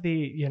have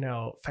the,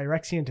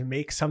 Phyrexian to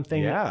make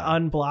something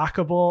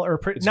unblockable, or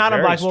not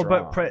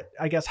unblockable, but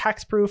I guess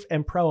hexproof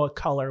and a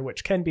color,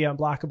 which can be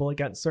unblockable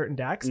against certain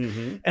decks.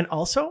 And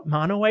also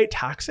mono white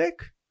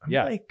toxic.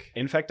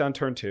 Infect on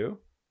turn 2.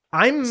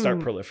 Start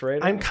proliferating.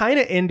 I'm kind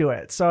of into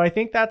it. So I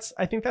think that's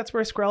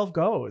where Skrelv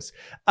goes.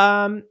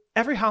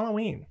 Every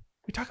Halloween,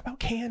 we talk about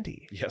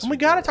candy. Yes, and we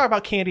got to talk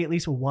about candy at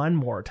least one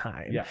more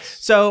time. Yes.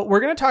 So we're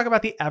going to talk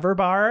about the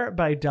Everbar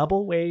by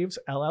Double Waves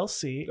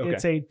LLC. Okay.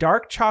 It's a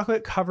dark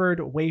chocolate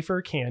covered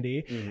wafer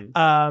candy.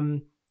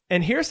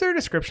 And here's their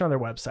description on their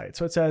website.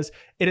 So it says,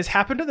 "It has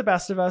happened to the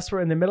best of us.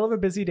 We're in the middle of a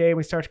busy day and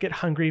we start to get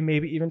hungry,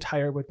 maybe even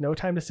tired, with no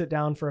time to sit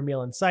down for a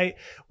meal in sight.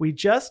 We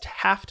just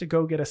have to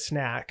go get a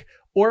snack,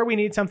 or we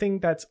need something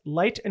that's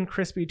light and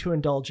crispy to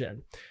indulge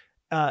in.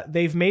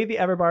 They've made the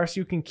Everbar so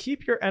you can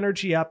keep your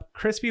energy up,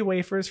 crispy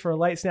wafers for a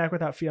light snack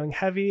without feeling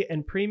heavy,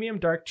 and premium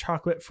dark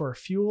chocolate for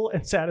fuel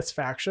and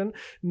satisfaction.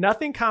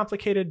 Nothing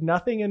complicated,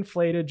 nothing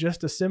inflated,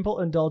 just a simple,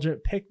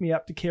 indulgent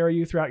pick-me-up to carry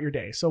you throughout your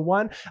day." So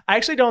I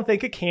actually don't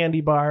think a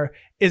candy bar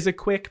is a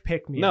quick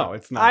pick-me-up. No,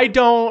 it's not.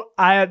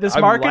 This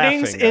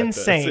marketing's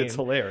insane. It's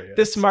hilarious.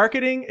 This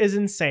marketing is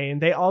insane.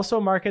 They also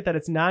market that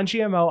it's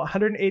non-GMO,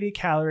 180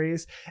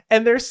 calories,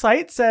 and their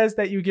site says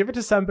that you give it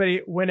to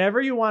somebody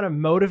whenever you want to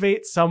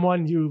motivate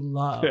someone you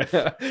love.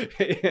 What?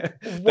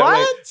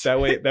 That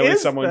way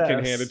someone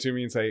can hand it to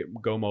me and say,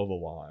 "Go mow the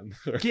lawn."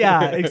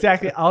 Yeah,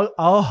 exactly.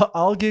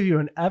 I'll give you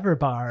an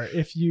Everbar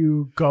if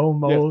you go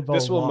mow the lawn.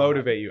 This will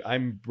motivate you.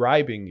 I'm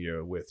bribing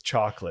you with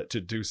chocolate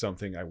to do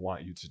something I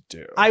want you to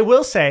do. I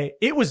will say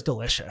it was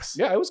delicious.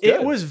 Yeah, it was good.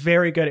 It was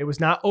very good. It was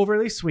not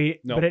overly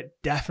sweet, but it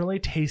definitely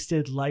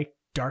tasted like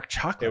dark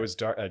chocolate. It was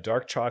a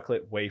dark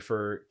chocolate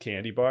wafer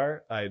candy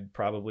bar. I'd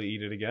probably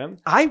eat it again.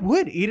 I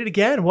would eat it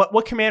again.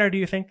 What commander do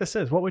you think this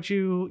is? What would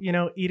you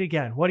eat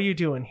again? What are you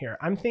doing here?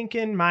 I'm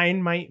thinking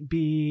mine might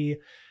be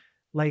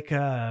like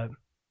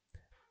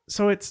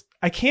so it's,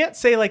 I can't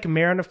say like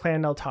Marin of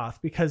Clan Nel Toth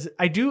because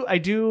I do.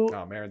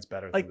 Oh, Marin's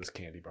better like, than this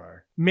candy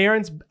bar.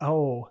 Marin's,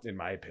 in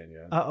my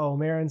opinion.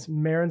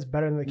 Marin's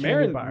better than the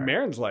candy bar.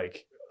 Marin's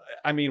like,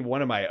 I mean,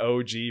 one of my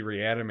OG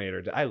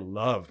Reanimator. I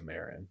love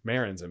Marin.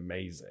 Marin's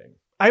amazing.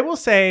 I will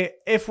say,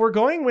 if we're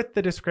going with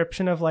the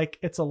description of like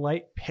it's a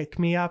light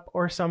pick-me-up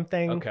or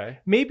something, Okay.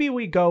 maybe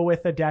we go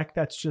with a deck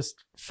that's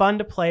just fun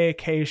to play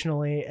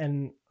occasionally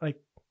and like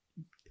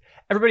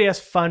everybody has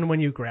fun when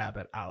you grab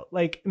it out.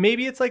 Like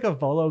maybe it's like a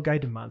Volo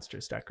Guide to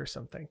Monsters deck or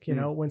something. You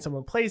know, when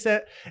someone plays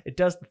it, it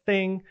does the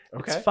thing.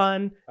 Okay. It's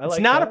fun. It's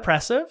like not that.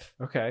 oppressive.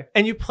 Okay.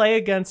 And you play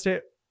against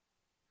it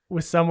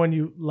with someone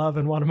you love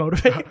and want to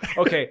motivate.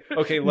 Okay.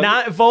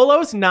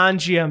 Volo's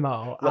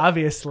non-GMO,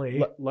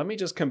 obviously. Let me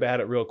just combat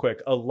it real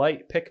quick. A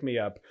light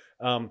pick-me-up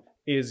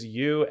is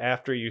you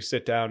after you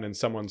sit down and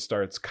someone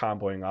starts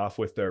comboing off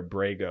with their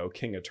Brago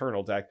King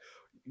Eternal deck.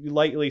 You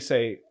lightly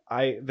say,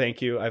 "I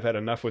thank you. I've had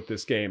enough with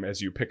this game,"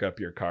 as you pick up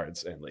your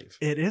cards and leave.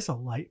 It is a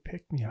light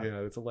pick-me-up. Yeah,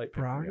 it's a light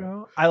pick-me-up.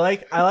 Brago. I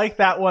like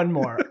that one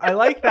more. I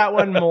like that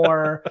one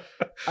more.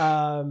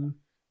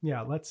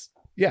 Yeah, let's.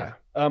 Yeah.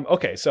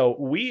 Okay. So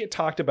we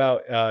talked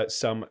about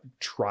some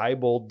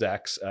tribal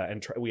decks,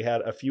 and we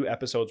had a few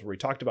episodes where we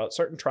talked about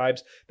certain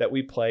tribes that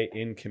we play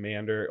in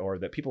Commander or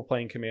that people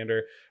play in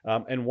Commander.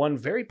 And one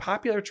very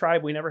popular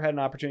tribe we never had an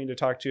opportunity to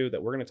talk to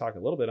that we're going to talk a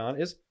little bit on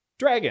is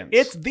dragons.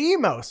 It's the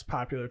most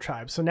popular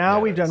tribe. So now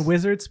we've done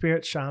wizards,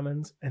 spirits,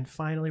 shamans, and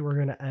finally we're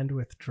going to end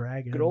with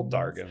dragons. Good old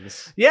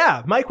Dargans.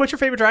 Yeah. Mike, what's your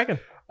favorite dragon?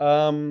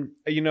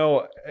 You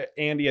know,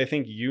 Andy, I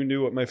think you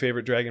knew what my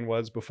favorite dragon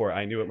was before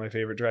I knew what my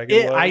favorite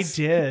dragon was. I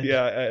did.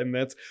 Yeah, and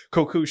that's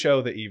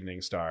Kokusho, the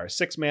Evening Star.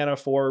 6 mana,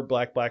 4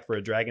 black for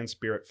a dragon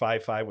spirit,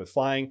 5/5 with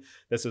flying.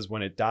 This is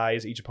when it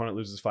dies, each opponent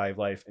loses 5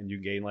 life, and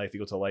you gain life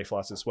equal to life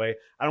lost this way.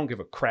 I don't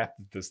give a crap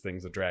that this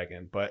thing's a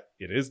dragon, but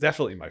it is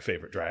definitely my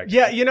favorite dragon.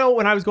 Yeah, you know,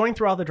 when I was going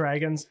through all the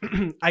dragons,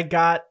 I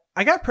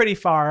got pretty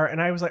far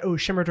and I was like, oh,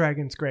 Shimmer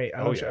Dragon's great.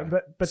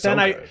 But So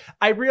then good.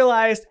 I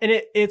realized, and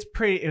it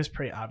was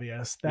pretty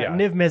obvious that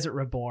Niv Mizzet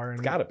Reborn.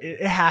 It's gotta be.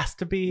 It has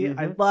to be.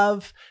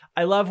 Mhm.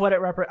 I love what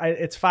it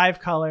represents. It's 5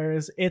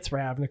 colors. It's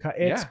Ravnica.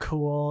 It's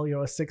cool. You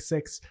know, a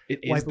 6/6. It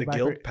is the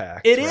guild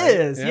pack. It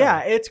is.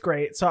 Yeah, it's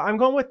great. So I'm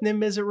going with Niv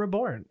Mizzet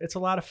Reborn. It's a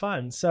lot of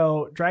fun.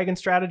 So dragon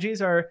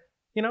strategies are,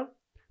 you know,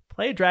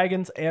 play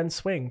dragons and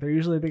swing. They're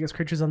usually the biggest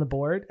creatures on the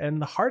board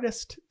and the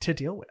hardest to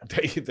deal with.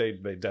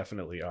 They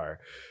definitely are.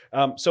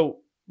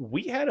 So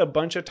we had a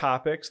bunch of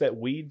topics that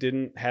we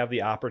didn't have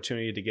the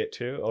opportunity to get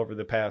to over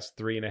the past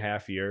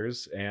 3.5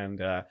 years. And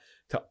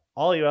to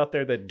all you out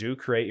there that do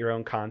create your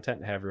own content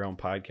and have your own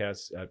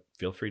podcasts,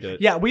 feel free to.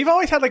 Yeah, we've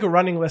always had like a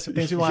running list of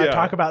things we want to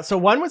talk about. So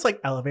one was like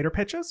elevator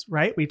pitches,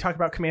 right? We talk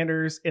about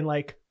commanders in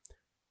like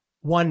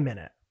 1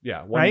 minute.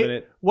 Yeah, 1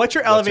 minute. What's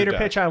your elevator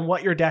pitch on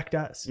what your deck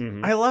does?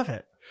 Mhm. I love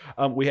it.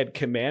 We had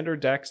commander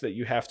decks that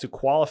you have to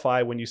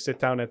qualify when you sit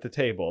down at the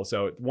table.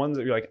 So ones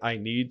that you're like, I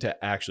need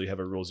to actually have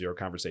a Rule Zero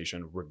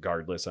conversation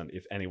regardless on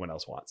if anyone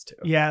else wants to.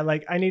 Yeah,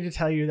 like I need to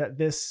tell you that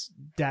this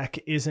deck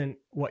isn't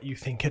what you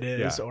think it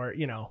is, or,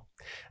 you know.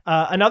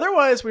 Another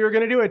was we were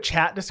going to do a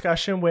chat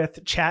discussion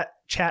with chat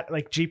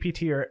like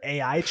GPT or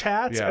AI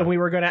chats, and we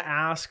were going to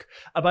ask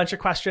a bunch of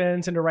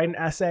questions and to write an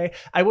essay.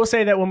 I will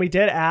say that when we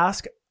did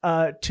ask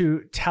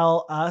to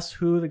tell us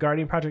who the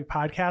Guardian Project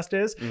podcast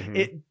is,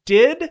 it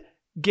did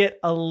get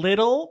a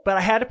little, but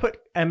I had to put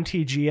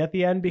MTG at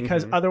the end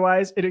because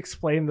otherwise it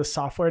explained the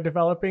software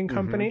developing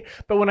company.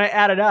 But when I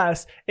added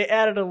us, it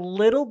added a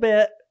little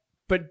bit,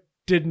 but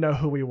didn't know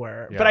who we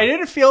were. But I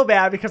didn't feel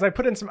bad because I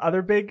put in some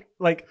other big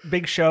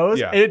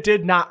shows and it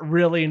did not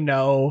really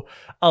know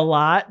a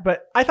lot.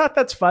 But I thought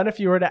that's fun if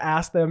you were to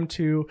ask them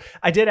to.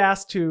 I did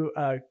ask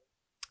to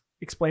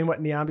explain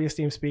what Niambi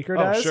Esteemed Speaker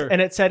does.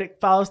 And it said it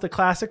follows the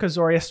classic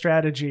Azoria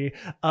strategy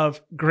of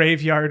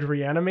Graveyard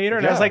Reanimator.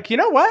 And I was like, you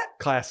know what?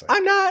 Classic.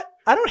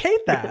 I don't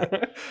hate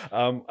that.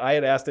 I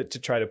had asked it to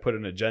try to put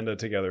an agenda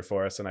together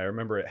for us. And I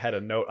remember it had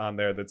a note on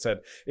there that said,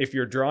 if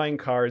you're drawing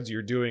cards,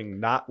 you're doing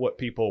not what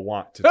people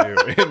want to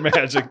do in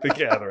Magic the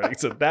Gathering.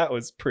 So that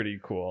was pretty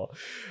cool.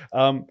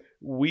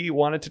 We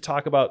wanted to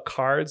talk about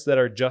cards that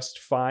are just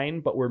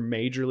fine, but were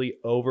majorly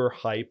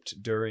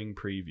overhyped during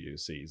preview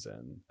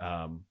season.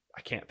 I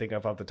can't think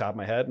of off the top of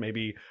my head.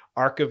 Maybe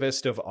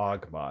Archivist of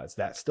Ogma. Is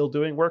that still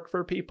doing work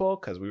for people?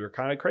 Because we were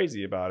kind of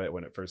crazy about it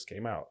when it first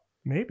came out.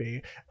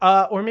 Maybe.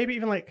 Or maybe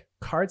even like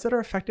cards that are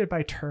affected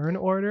by turn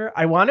order.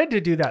 I wanted to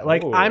do that.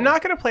 Like, I'm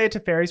not going to play it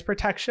Teferi's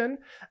Protection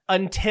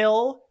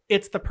until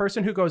it's the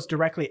person who goes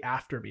directly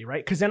after me,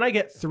 right? Because then I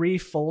get 3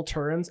 full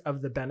turns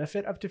of the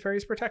benefit of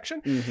Teferi's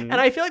Protection. And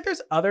I feel like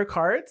there's other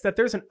cards that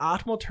there's an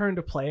optimal turn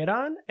to play it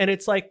on. And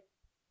it's like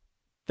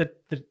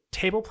the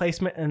table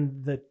placement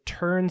and the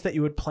turns that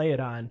you would play it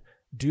on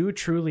do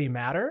truly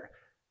matter.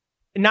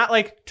 Not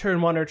like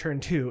turn 1 or turn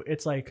 2.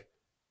 It's like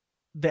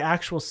the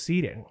actual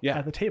seating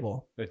at the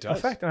table. It does.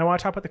 Effect. And I want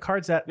to talk about the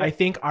cards that I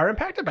think are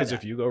impacted by that. Because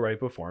if you go right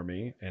before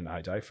me and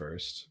I die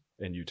first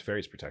and you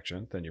Teferi's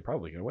protection, then you're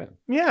probably going to win.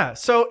 Yeah.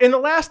 So in the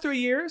last 3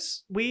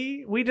 years,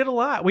 we did a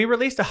lot. We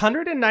released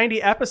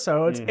 190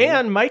 episodes,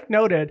 and Mike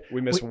noted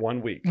we missed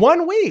 1 week.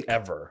 1 week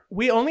Ever.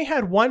 We only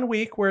had 1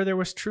 week where there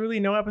was truly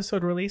no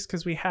episode released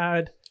because we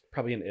had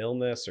probably an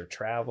illness or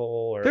travel,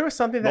 or there was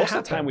something that most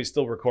happened. of the time we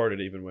still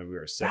recorded even when we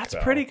were sick. That's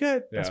pretty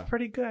good. That's Yeah.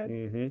 pretty good.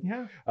 Mm-hmm.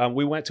 Yeah.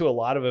 We went to a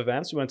lot of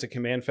events. We went to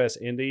Command Fest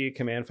Indy,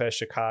 Command Fest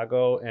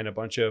Chicago, and a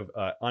bunch of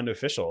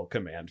unofficial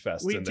Command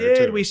Fests. We in there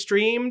did. too. We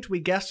streamed. We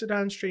guested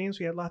on streams.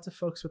 We had lots of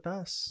folks with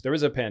us. There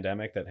was a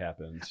pandemic that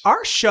happened.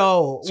 Our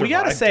show, we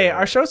got to Survived say, it.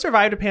 our show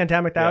survived a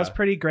pandemic. That Yeah. was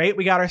pretty great.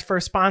 We got our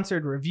first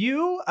sponsored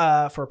review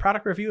for a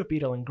product review of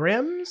Beetle and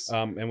Grimm's.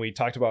 And we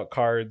talked about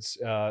cards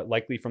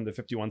likely from the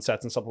 51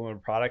 sets and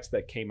supplemental products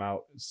that came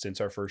out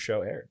since our first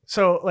show aired.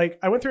 So, like,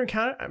 I went through and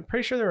counted. I'm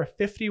pretty sure there were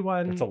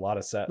 51 That's a lot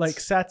of sets. like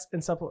sets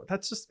and supplement.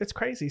 That's just, it's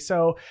crazy.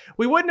 So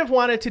we wouldn't have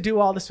wanted to do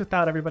all this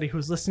without everybody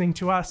who's listening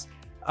to us.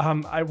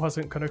 I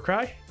wasn't going to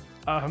cry.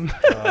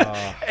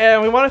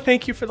 And we want to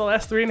thank you for the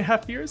last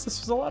 3.5 years.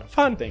 This was a lot of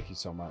fun. Thank you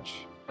so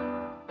much.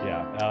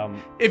 Yeah.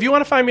 If you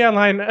want to find me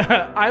online,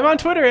 I'm on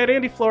Twitter at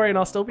Andy Flory, and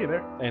I'll still be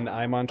there. And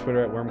I'm on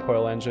Twitter at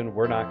Wormcoil Engine.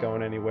 We're not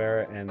going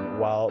anywhere. And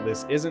while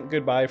this isn't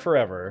goodbye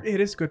forever,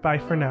 It is goodbye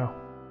for now.